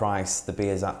able to price the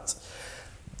beers at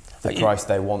the price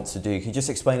they want to do. Can you just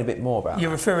explain a bit more about that? You're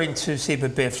referring to SIBA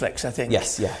Beerflex, I think.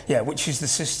 Yes, yeah. Yeah, which is the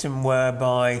system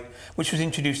which was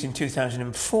introduced in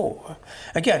 2004.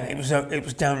 Again, it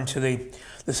was down to the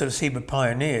sort of SIBA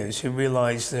pioneers who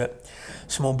realised that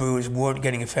small brewers weren't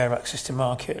getting a fair access to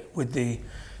market with the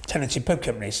tenanted pub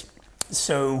companies.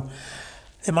 So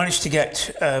they managed to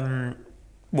get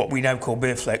what we now call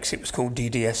Beerflex, it was called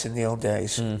DDS in the old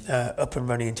days, up and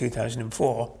running in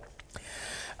 2004.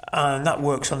 And that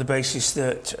works on the basis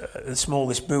that the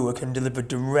smallest brewer can deliver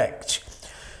direct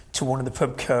to one of the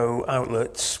pubco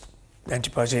outlets,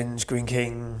 Enterprise Inns, Green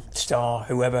King, Star,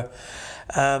 whoever,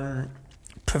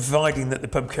 providing that the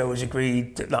pubco has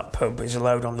agreed that that pub is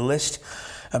allowed on the list,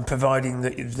 and providing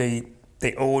that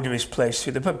the order is placed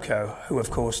through the pubco, who of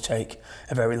course take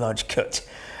a very large cut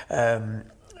of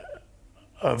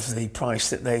the price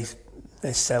that they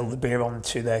sell the beer on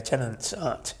to their tenants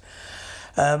at.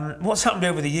 What's happened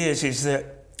over the years is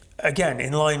that, again,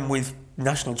 in line with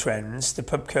national trends, some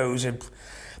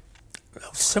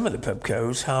of the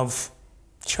pubcos have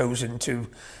chosen to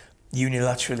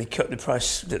unilaterally cut the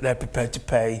price that they're prepared to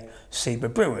pay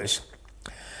SIBA brewers.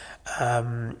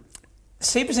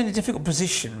 SIBA's in a difficult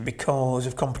position because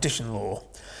of competition law.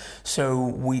 So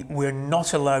we're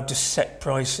not allowed to set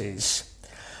prices.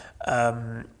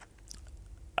 We're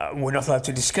not allowed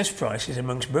to discuss prices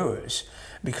amongst brewers,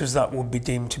 because that would be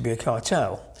deemed to be a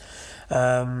cartel.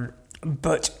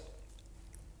 But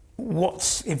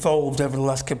what's evolved over the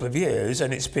last couple of years,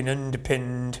 and it's been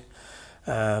underpinned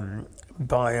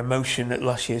by a motion at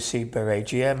last year's SIBA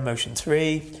AGM, Motion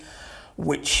 3,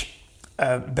 which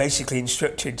basically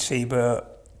instructed SIBA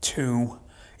to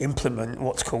implement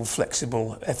what's called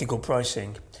flexible ethical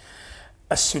pricing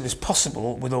as soon as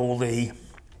possible with all the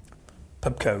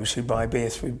pubcos who buy beer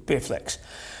through Beerflex.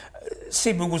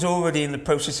 SIBA was already in the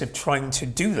process of trying to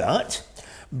do that,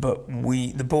 but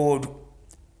the board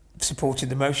supported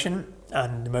the motion,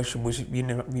 and the motion was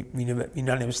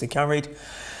unanimously carried,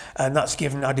 and that's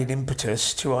given added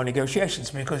impetus to our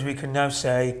negotiations, because we can now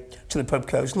say to the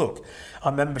pubcos, look,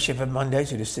 our membership have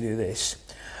mandated us to do this,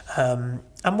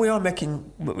 and we are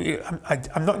making.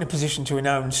 I'm not in a position to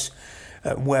announce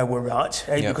where we're at,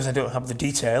 because I don't have the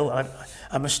detail.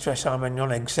 I must stress I'm a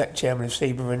non-exec chairman of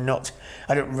SIBA and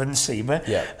I don't run SIBA.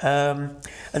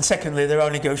 And secondly, there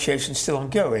are negotiations still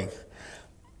ongoing.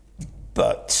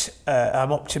 But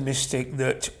I'm optimistic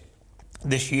that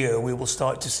this year we will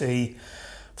start to see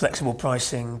flexible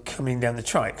pricing coming down the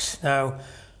tracks. Now,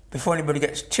 before anybody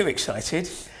gets too excited,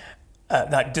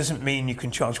 that doesn't mean you can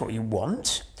charge what you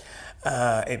want.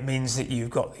 It means that you've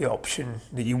got the option,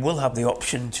 that you will have the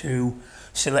option to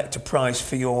select a price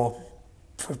for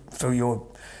your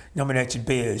nominated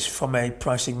beers from a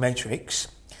pricing matrix.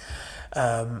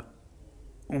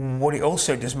 What it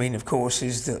also does mean, of course,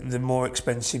 is that the more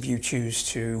expensive you choose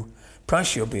to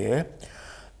price your beer,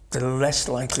 the less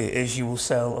likely it is you will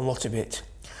sell a lot of it.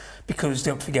 Because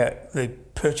don't forget, the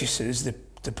purchasers,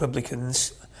 the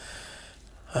publicans,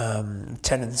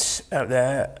 tenants out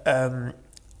there,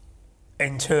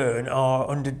 in turn are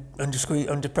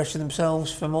under pressure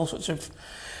themselves from all sorts of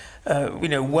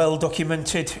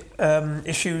well-documented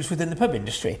issues within the pub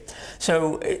industry.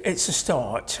 So it's a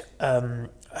start.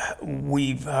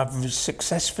 We have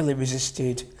successfully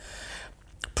resisted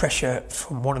pressure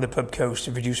from one of the pubcos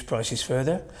to reduce prices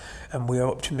further, and we are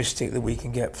optimistic that we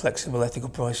can get flexible ethical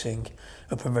pricing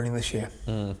up and running this year.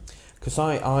 Because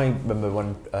I remember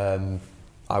when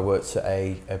I worked at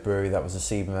a brewery that was a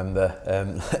SEBA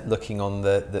member, looking on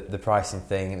the pricing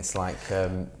thing, and it's like,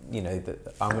 you know,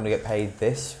 I'm going to get paid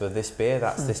this for this beer,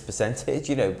 that's this percentage,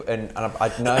 you know, and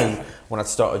I'd know when I'd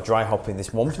started dry hopping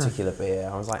this one particular beer,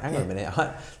 I was like, hang on a minute,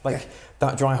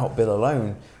 that dry hop bill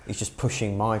alone is just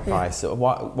pushing my price. So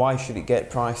why should it get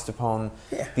priced upon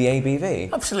the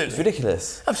ABV? Absolutely. It's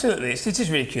ridiculous. Absolutely, it is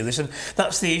ridiculous, and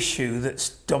that's the issue that's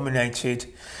dominated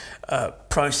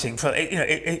pricing. For, you know,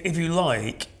 if you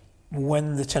like,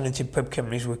 when the tenanted pub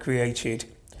companies were created,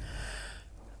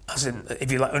 as an, if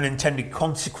you like, unintended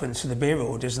consequence of the beer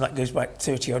orders, and that goes back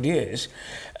 30 odd years,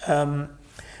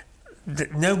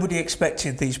 that nobody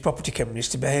expected these property companies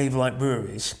to behave like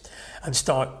breweries and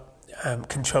start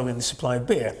controlling the supply of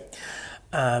beer.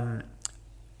 And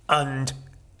I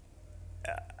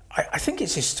think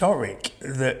it's historic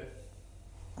that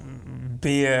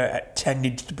beer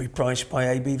tended to be priced by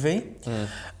ABV,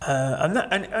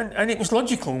 and it was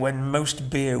logical when most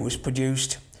beer was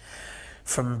produced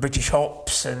from British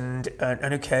hops, and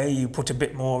okay, you put a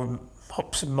bit more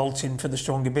hops and malt in for the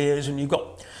stronger beers, and you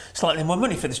got slightly more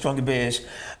money for the stronger beers.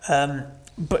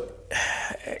 But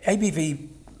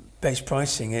ABV-based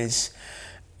pricing is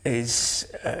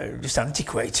just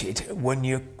antiquated when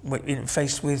you're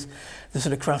faced with the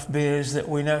sort of craft beers that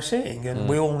we're now seeing, and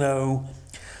we all know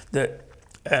that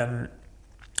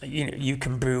you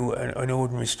can brew an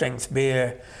ordinary strength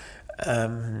beer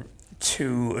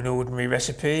to an ordinary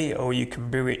recipe, or you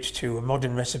can brew it to a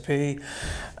modern recipe,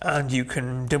 and you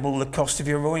can double the cost of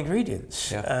your raw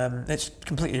ingredients. It's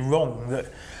completely wrong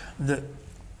that the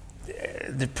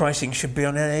pricing should be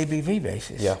on an ABV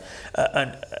basis.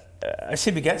 And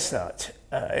SEBA gets that.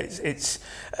 It's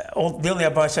the only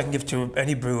advice I can give to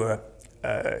any brewer.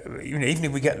 Even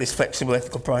if we get this flexible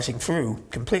ethical pricing through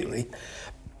completely,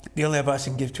 the only advice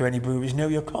I can give to any brewer is know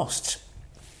your costs,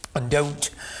 and don't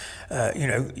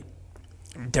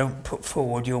put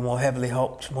forward your more heavily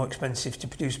hopped, more expensive to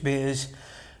produce beers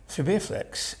through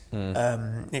Beerflex.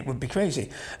 It would be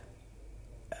crazy.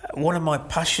 One of my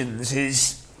passions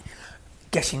is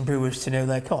getting brewers to know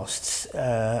their costs.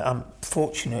 I'm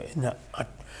fortunate in that I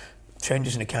trained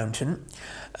as an accountant.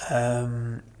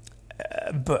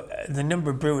 But the number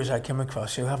of brewers I come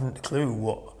across who haven't a clue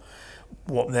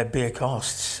what their beer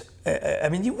costs. I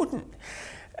mean, you wouldn't.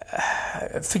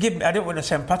 Forgive me, I don't want to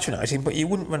sound patronising, but you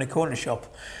wouldn't run a corner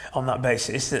shop on that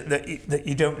basis that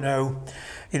you don't know,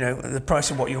 the price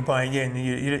of what you're buying in.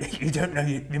 You don't know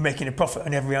you're making a profit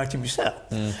on every item you sell.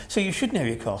 So you should know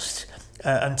your costs.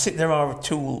 And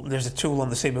there's a tool on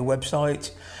the SEBA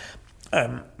website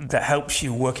that helps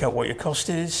you work out what your cost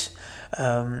is.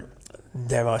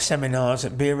 There are seminars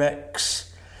at BeerX.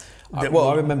 I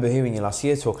remember hearing you last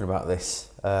year talking about this,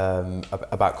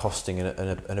 about costing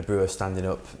and a brewer standing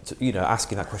up,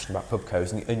 asking that question about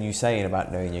pubcos, and you saying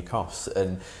about knowing your costs.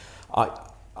 And I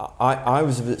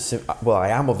was I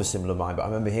am of a similar mind, but I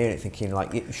remember hearing it thinking,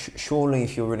 like, surely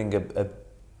if you're running a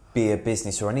beer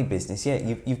business or any business,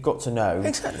 you've got to know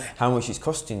exactly how much it's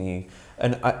costing you.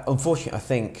 And unfortunately, I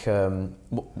think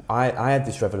I had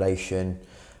this revelation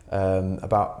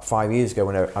about 5 years ago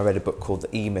when I read a book called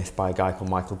The E-Myth by a guy called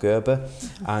Michael Gerber,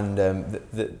 and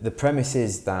the premise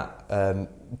is that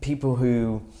people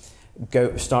who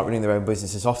start running their own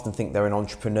businesses often think they're an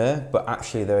entrepreneur, but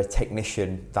actually they're a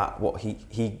technician. That what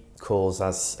he calls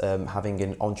as having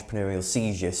an entrepreneurial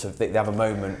seizure. So they have a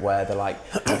moment where they're like,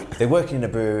 they're working in a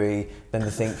brewery, then they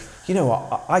think, you know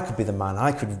what, I could be the man,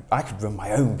 I could run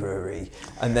my own brewery.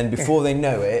 And then before they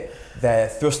know it, they're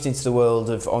thrust into the world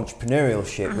of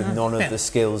entrepreneurship with none of the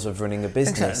skills of running a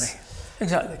business.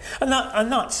 Exactly.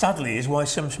 And that sadly is why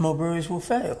some small breweries will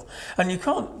fail. And you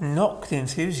can't knock the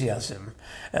enthusiasm,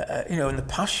 and the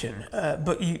passion,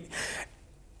 but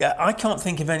I can't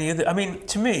think of any other. I mean,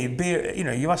 to me, beer.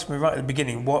 You asked me right at the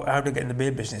beginning, how do I get in the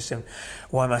beer business and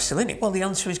why am I still in it? Well, the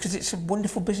answer is because it's a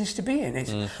wonderful business to be in.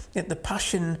 It's the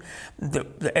passion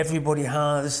that everybody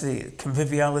has, the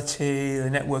conviviality, the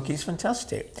networking is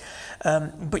fantastic.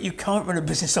 But you can't run a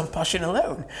business on passion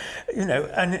alone,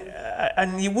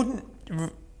 and you wouldn't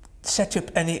set up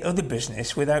any other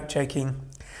business without taking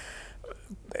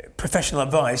professional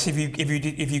advice if you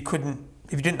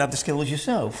didn't have the skills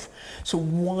yourself. So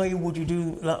why would you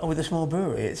do that with a small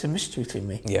brewery? It's a mystery to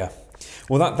me. Yeah.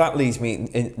 Well, that leads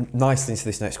me nicely into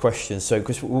this next question. So,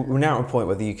 because we're now at a point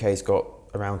where the UK's got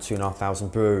around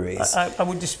 2,500 breweries. I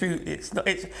would dispute it's not.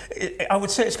 I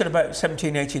would say it's got about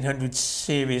 1,800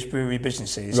 serious brewery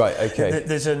businesses. Right. Okay.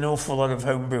 There's an awful lot of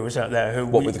home brewers out there who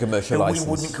with the commercial license?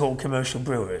 We wouldn't call commercial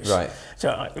brewers. Right.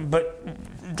 So, but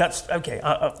that's okay.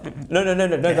 No.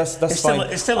 Yeah. That's fine.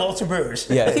 It's still a lot of brewers.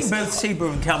 Yeah, I think both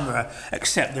Seabrew and Camera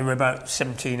accept there are about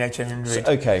 1,800.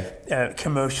 Okay.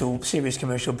 Serious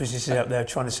commercial businesses out there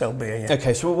trying to sell beer. Yeah.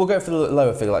 Okay, so we'll go for the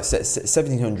lower figure, like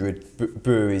 1,700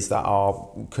 breweries that are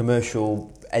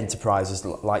commercial enterprises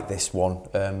like this one,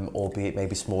 albeit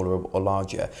maybe smaller or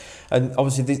larger. And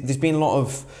obviously, there's been a lot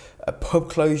of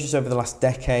pub closures over the last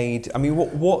decade. I mean,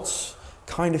 what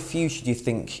kind of future do you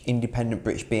think independent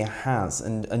British beer has?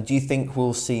 And do you think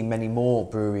we'll see many more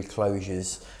brewery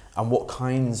closures? And what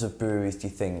kinds of breweries do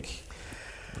you think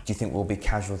will be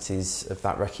casualties of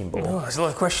that wrecking ball? Oh, there's a lot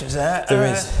of questions there. There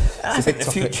is. I think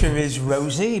the future is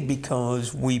rosy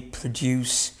because we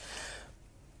produce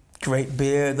great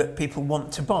beer that people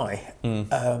want to buy.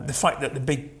 The fact that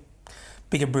the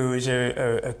bigger brewers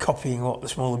are copying what the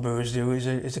smaller brewers do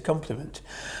is a compliment.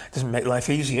 It doesn't make life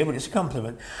easier, but it's a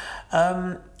compliment.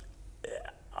 The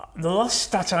last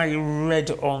stat I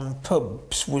read on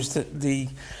pubs was that the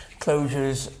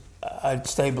closures had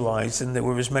stabilised and there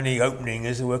were as many opening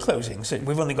as there were closing. So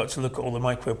we've only got to look at all the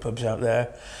micro pubs out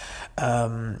there,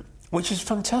 which is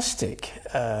fantastic.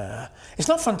 It's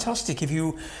not fantastic if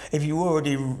you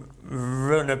already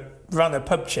ran a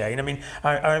pub chain. I mean,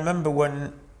 I remember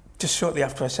when just shortly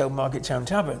after I sold Market Town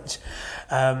Taverns,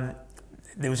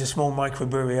 there was a small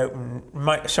microbrewery a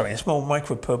small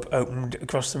micropub opened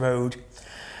across the road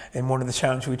in one of the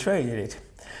towns we traded,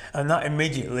 and that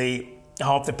immediately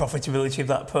halved the profitability of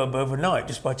that pub overnight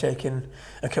just by taking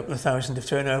a couple of thousand of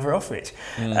turnover off it.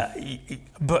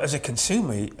 But as a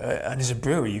consumer and as a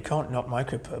brewer, you can't knock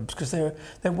micropubs because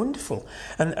they're wonderful,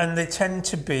 and they tend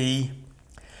to be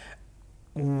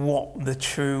what the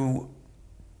true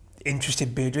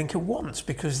interested beer drinker wants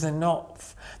because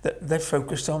they're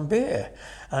focused on beer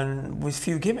and with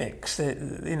few gimmicks.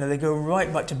 They go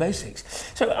right back to basics.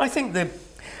 So I think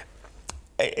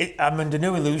I'm under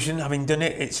no illusion, having done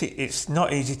it. It's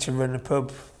not easy to run a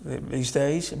pub these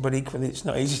days, but equally it's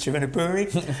not easy to run a brewery.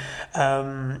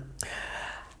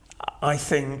 I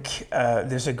think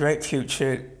there's a great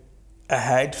future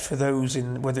ahead for those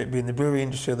whether it be in the brewery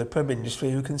industry or the pub industry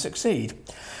who can succeed.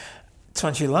 To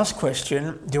answer your last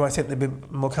question, do I think there'll be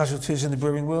more casualties in the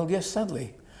brewing world? Yes,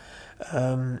 sadly,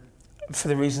 for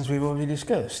the reasons we've already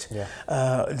discussed. Yeah.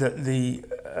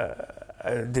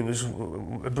 There was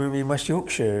a brewery in West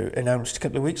Yorkshire announced a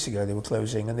couple of weeks ago they were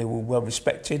closing, and they were well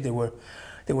respected. They were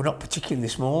not particularly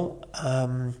small.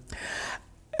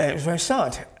 It was very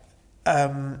sad,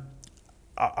 and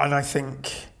I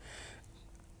think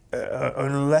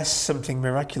unless something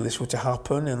miraculous were to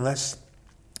happen,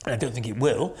 I don't think it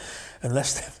will,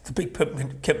 unless the big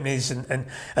pub companies and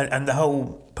the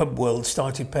whole pub world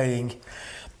started paying,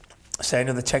 say,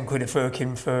 another 10 quid a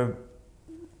firkin for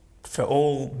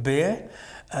all beer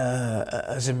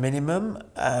as a minimum,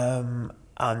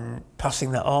 and passing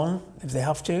that on if they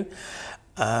have to.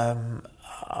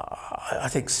 I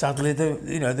think sadly,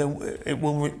 it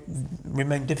will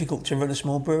remain difficult to run a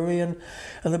small brewery, and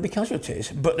there'll be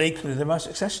casualties. But equally, there are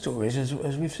success stories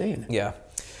as we've seen. Yeah.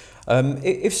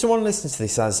 If someone listens to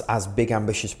this as big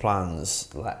ambitious plans,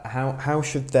 how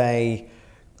should they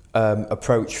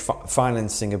approach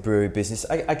financing a brewery business?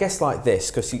 I guess like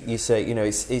this, because you say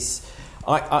it's.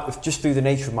 I just through the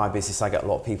nature of my business, I get a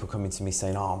lot of people coming to me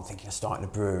saying, "Oh, I'm thinking of starting a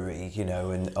brewery,"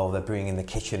 and they're brewing in the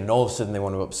kitchen, and all of a sudden they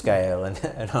want to upscale, and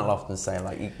I'll often say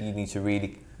like, you need to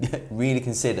really, really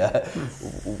consider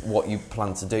what you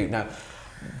plan to do now.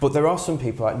 But there are some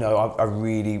people like, no, I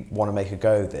really want to make a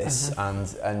go of this, and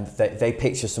they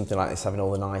picture something like this, having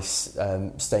all the nice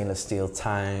stainless steel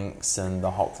tanks and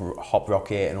the hop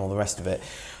rocket and all the rest of it.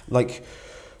 Like,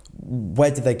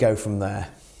 where do they go from there?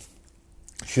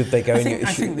 Should they go? I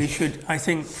think they should. I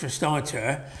think for a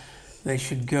starter, they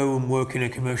should go and work in a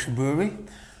commercial brewery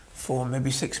for maybe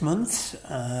 6 months.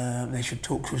 They should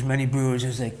talk to as many brewers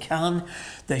as they can.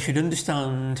 They should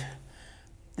understand.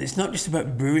 It's not just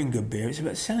about brewing good beer; it's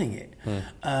about selling it.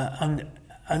 And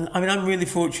I mean, I'm really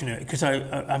fortunate because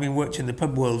having worked in the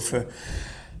pub world for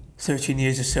 13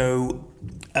 years or so,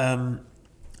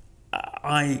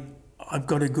 I've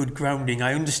got a good grounding.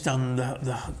 I understand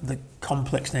the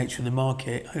complex nature of the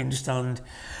market. I understand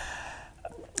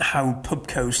how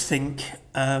pubcos think.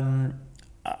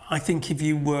 I think if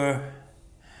you were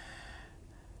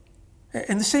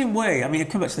in the same way, I mean, I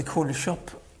come back to the corner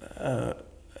shop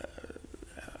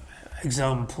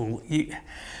example. You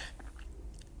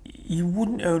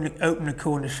wouldn't open a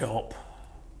corner shop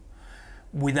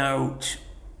without,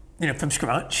 from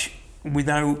scratch,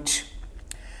 without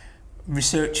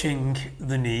researching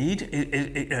the need?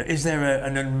 Is there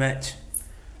an unmet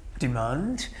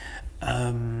demand?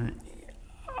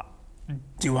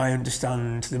 Do I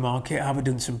understand the market? Have I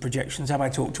done some projections? Have I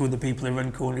talked to other people who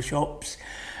run corner shops?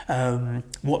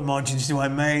 What margins do I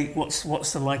make?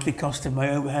 What's the likely cost of my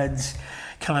overheads?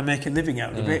 Can I make a living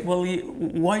out of it? Well,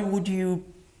 why would you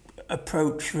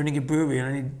approach running a brewery on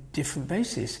any different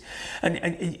basis? And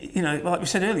like we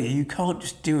said earlier, you can't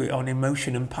just do it on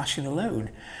emotion and passion alone.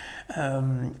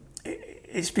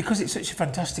 It's because it's such a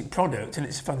fantastic product and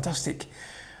it's a fantastic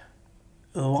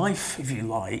life, if you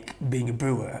like, being a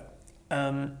brewer,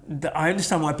 that I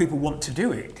understand why people want to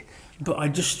do it, but I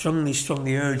just strongly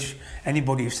urge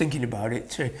anybody who's thinking about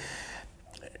it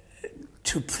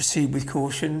to proceed with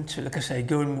caution, to, like I say,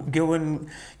 go and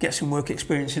get some work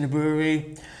experience in a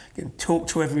brewery, talk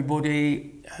to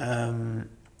everybody,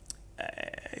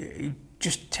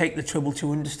 just take the trouble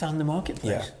to understand the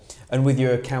marketplace. Yeah. And with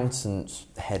your accountant's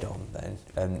head on then,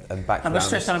 and background... I must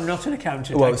stress I'm not an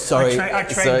accountant. Well, sorry. I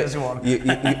trained as one.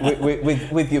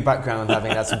 With your background,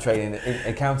 having had some training in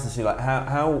accountancy, like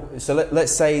how so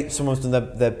let's say someone's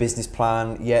done their business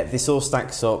plan, this all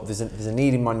stacks up, there's a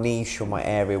need in my niche or my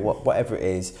area, whatever it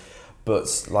is,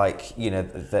 but like,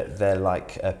 they're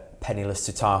like a penniless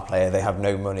guitar player, they have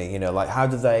no money, like how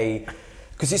do they...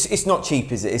 Because it's not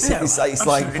cheap, is it? It's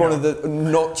like one of the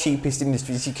not cheapest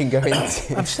industries you can go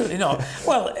into. Absolutely not.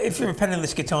 Well, if you're a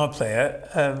penniless guitar player,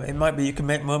 it might be you can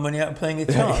make more money out of playing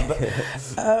guitar. But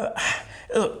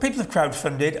look, people have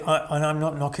crowdfunded, and I'm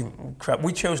not knocking crowd.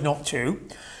 We chose not to.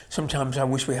 Sometimes I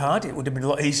wish we had. It would have been a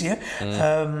lot easier.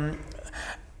 I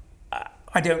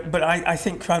don't. But I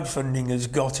think crowdfunding has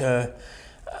got a.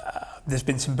 There's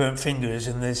been some burnt fingers,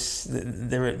 and it's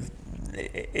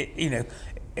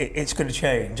going to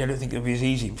change. I don't think it'll be as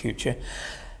easy in future.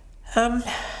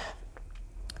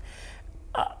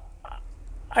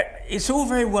 It's all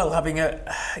very well having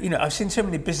I've seen so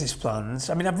many business plans.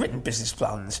 I mean, I've written business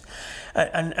plans,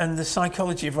 and the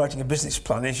psychology of writing a business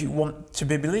plan is you want to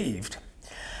be believed.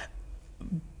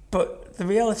 But the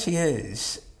reality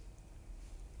is,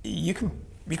 you can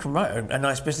write a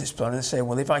nice business plan and say,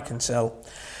 well, if I can sell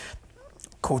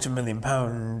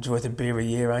 £250,000 worth of beer a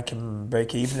year, I can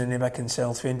break even, and if I can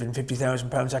sell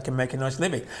 £350,000, I can make a nice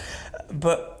living.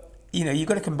 But you've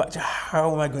got to come back to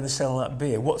how am I going to sell that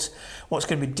beer? What's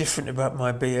going to be different about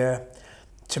my beer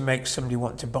to make somebody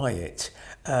want to buy it?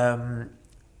 The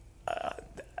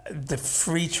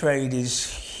free trade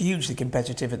is hugely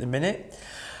competitive at the minute,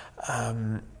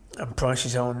 and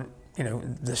prices aren't.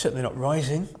 They're certainly not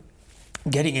rising.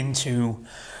 Getting into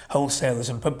wholesalers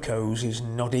and pubcos is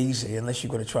not easy unless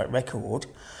you've got a track record.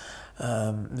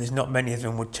 There's not many of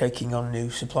them who are taking on new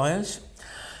suppliers.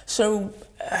 So,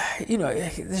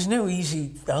 there's no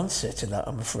easy answer to that,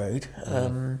 I'm afraid.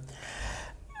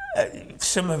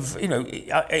 Some have,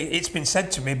 it's been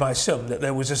said to me by some that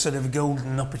there was a sort of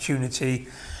golden opportunity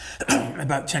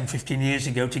about 10, 15 years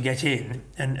ago to get in,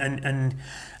 and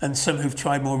some who've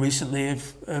tried more recently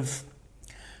have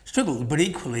struggled. But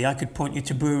equally, I could point you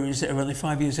to breweries that are only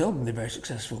 5 years old and they're very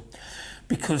successful,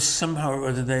 because somehow or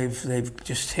other they've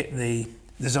just hit the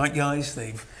zeitgeist.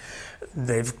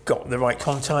 They've got the right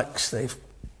contacts. They've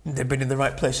been in the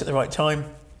right place at the right time.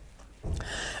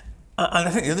 And I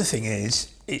think the other thing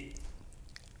is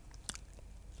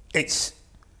it's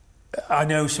I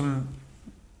know some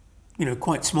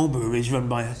quite small breweries run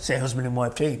by, say, husband and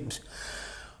wife teams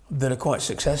that are quite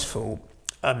successful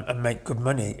and make good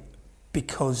money,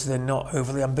 because they're not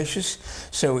overly ambitious.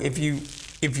 So if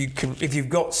you've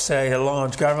got, say, a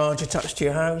large garage attached to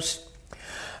your house,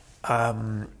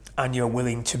 and you're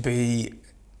willing to be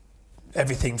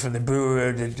everything from the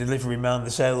brewer, the delivery man,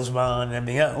 the salesman, and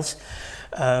everything else,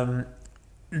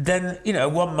 then a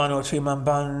one-man or two-man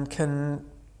band can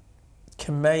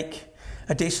make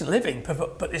a decent living.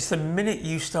 But it's the minute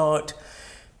you start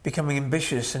becoming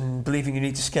ambitious and believing you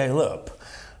need to scale up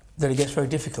that it gets very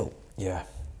difficult. Yeah,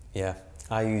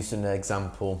 I used an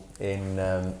example in,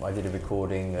 I did a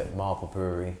recording at Marble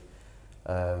Brewery,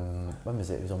 when was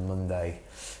it? It was on Monday,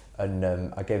 and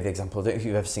I gave the example, I don't know if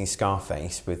you've ever seen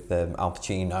Scarface with Al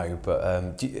Pacino,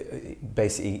 but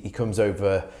basically he comes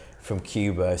over from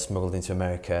Cuba, smuggled into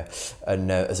America,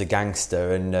 and as a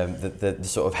gangster, and the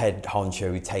sort of head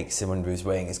honcho who takes him under his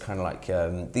wing is kind of like,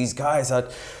 these guys, I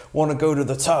want to go to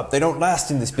the top. They don't last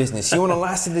in this business. You want to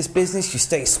last in this business, you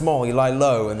stay small, you lie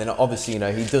low, and then obviously,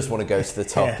 he does want to go to the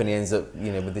top, and he ends up,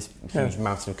 with this huge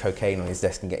mountain of cocaine on his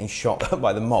desk and getting shot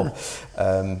by the mob.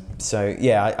 So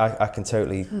yeah, I can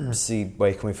totally see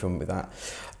where you're coming from with that.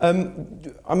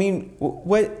 I mean,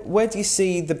 where do you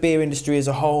see the beer industry as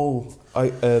a whole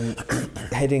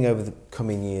heading over the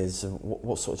coming years? And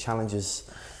what sort of challenges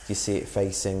do you see it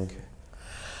facing?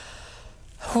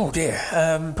 Oh dear,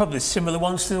 probably similar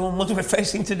ones to the ones we're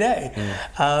facing today.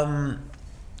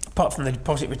 Apart from the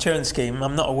deposit return scheme,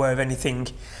 I'm not aware of anything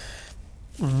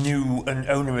new and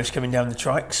onerous coming down the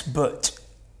tracks, but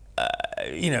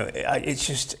it's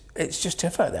just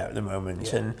tough out there at the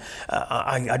moment, and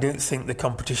I don't think the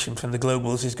competition from the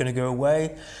globals is going to go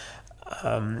away.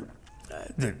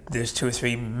 There's 2 or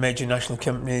 3 major national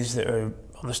companies that are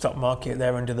on the stock market.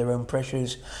 They're under their own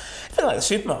pressures. Even like the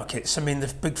supermarkets. I mean,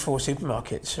 the big 4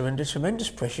 supermarkets are under tremendous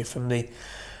pressure from the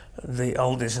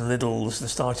Aldi's and Lidl's, the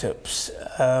startups,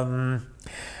 and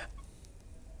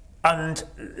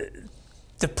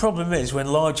the problem is when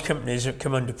large companies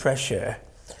come under pressure,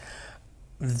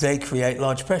 they create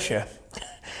large pressure,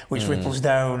 which ripples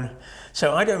down.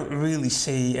 So I don't really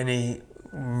see any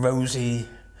rosy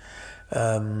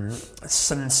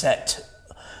sunset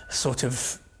sort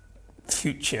of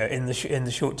future in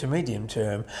the short to medium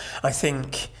term. I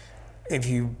think if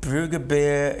you brew a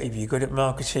beer, if you're good at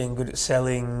marketing, good at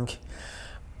selling,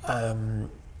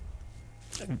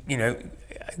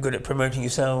 good at promoting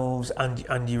yourselves,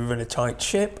 and you run a tight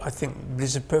ship, I think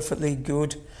there's a perfectly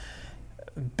good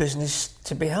business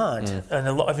to be had and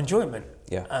a lot of enjoyment.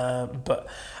 But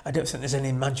I don't think there's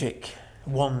any magic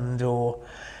wand or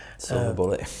silver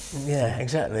bullet. Yeah,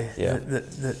 exactly.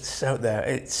 That's out there.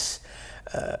 It's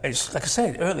like I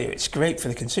said earlier. It's great for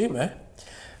the consumer.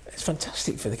 It's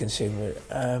fantastic for the consumer.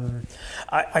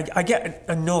 I get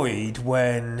annoyed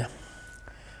when.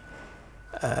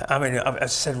 As I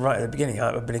said right at the beginning,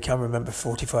 I've been a CAMRA member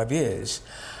for 45 years.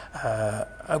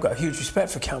 I've got a huge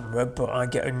respect for CAMRA, but I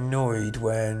get annoyed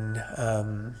when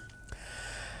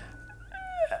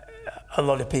a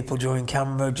lot of people join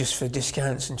CAMRA just for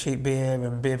discounts and cheap beer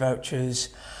and beer vouchers.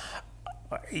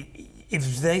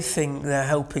 If they think they're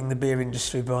helping the beer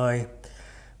industry by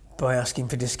asking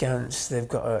for discounts,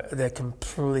 they're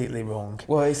completely wrong.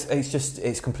 Well,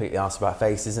 it's completely arse about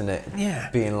face, isn't it? Yeah.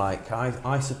 Being like,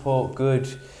 I support good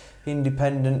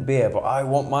independent beer, but I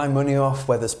want my money off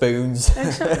Wetherspoons.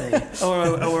 Exactly.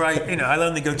 or I'll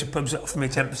only go to pubs that offer me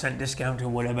 10% discount or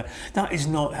whatever. That is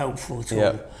not helpful at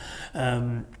all.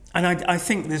 And I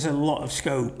think there's a lot of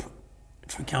scope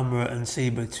for CAMRA and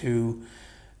CIBA to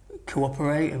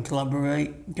cooperate and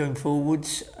collaborate going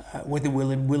forwards. Whether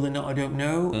will or not, I don't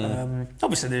know.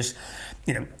 Obviously, there's,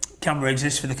 CAMRA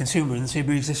exists for the consumer and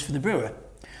CIBA exists for the brewer.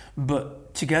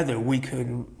 But together we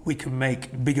can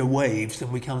make bigger waves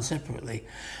than we can separately.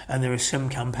 And there are some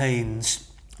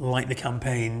campaigns, like the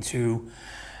campaign to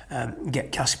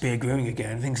get cask beer growing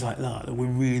again, things like that we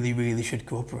really, really should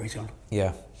cooperate on.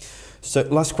 Yeah. So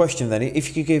last question then, if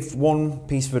you could give one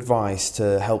piece of advice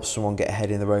to help someone get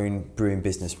ahead in their own brewing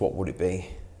business, what would it be?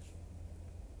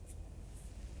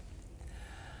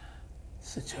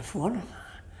 It's a tough one.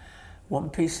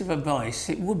 One piece of advice,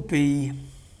 it would be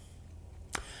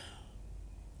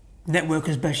network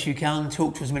as best you can,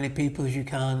 talk to as many people as you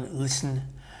can, listen,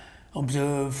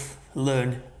 observe,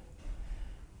 learn.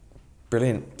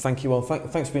 Brilliant. Thank you. Well,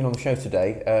 thanks for being on the show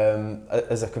today.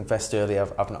 As I confessed earlier,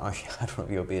 I've not actually had one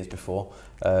of your beers before,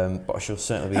 but I shall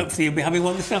certainly be... Hopefully you'll be having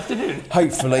one this afternoon.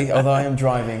 Hopefully, although I am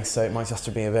driving, so it might have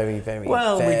to be a very, very, we've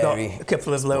got a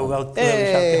couple of low alcohol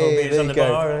beers on the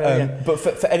bar. But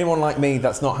for anyone like me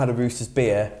that's not had a Roosters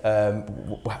beer,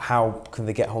 how can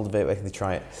they get hold of it? Where can they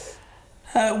try it?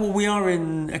 Well, we are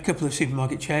in a couple of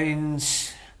supermarket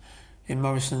chains, in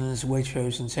Morrison's,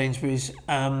 Waitrose and Sainsbury's.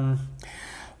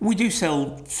 We do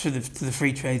sell to the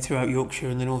free trade throughout Yorkshire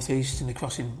and the North East and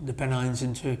across in the Pennines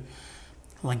into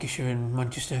Lancashire and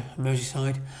Manchester and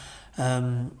Merseyside.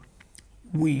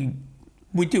 We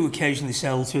do occasionally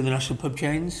sell through the national pub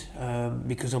chains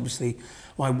because obviously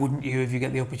why wouldn't you if you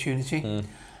get the opportunity? Good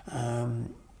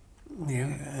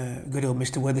old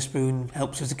Mr. Wetherspoon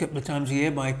helps us a couple of times a year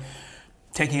by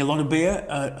taking a lot of beer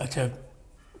at a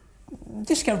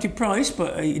discounted price,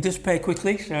 but it does pay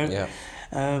quickly. So. Yeah.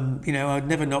 I'd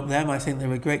never knock them. I think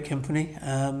they're a great company.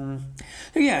 Our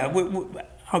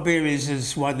beer is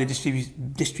as widely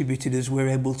distributed as we're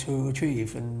able to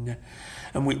achieve, and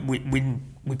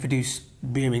we produce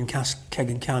beer in cask, keg,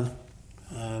 and can.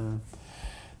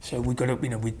 So we've got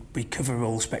we cover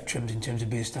all spectrums in terms of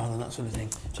beer style and that sort of thing.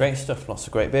 Great stuff. Lots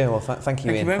of great beer. Well, thank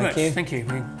you, Ian. Thank you very much. Thank you.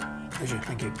 Pleasure.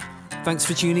 Thank you. Thanks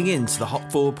for tuning in to the Hop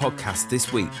Forward podcast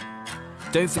this week.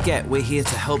 Don't forget, we're here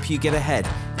to help you get ahead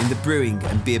in the brewing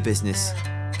and beer business.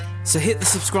 So hit the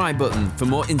subscribe button for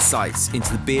more insights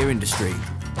into the beer industry.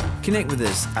 Connect with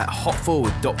us at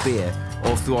hopforward.beer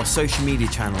or through our social media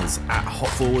channels at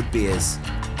hopforwardbeers.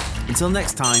 Until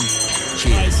next time, Right,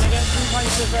 cheers. can I get 2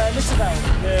 pints of Littervale,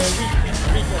 the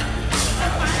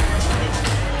refill?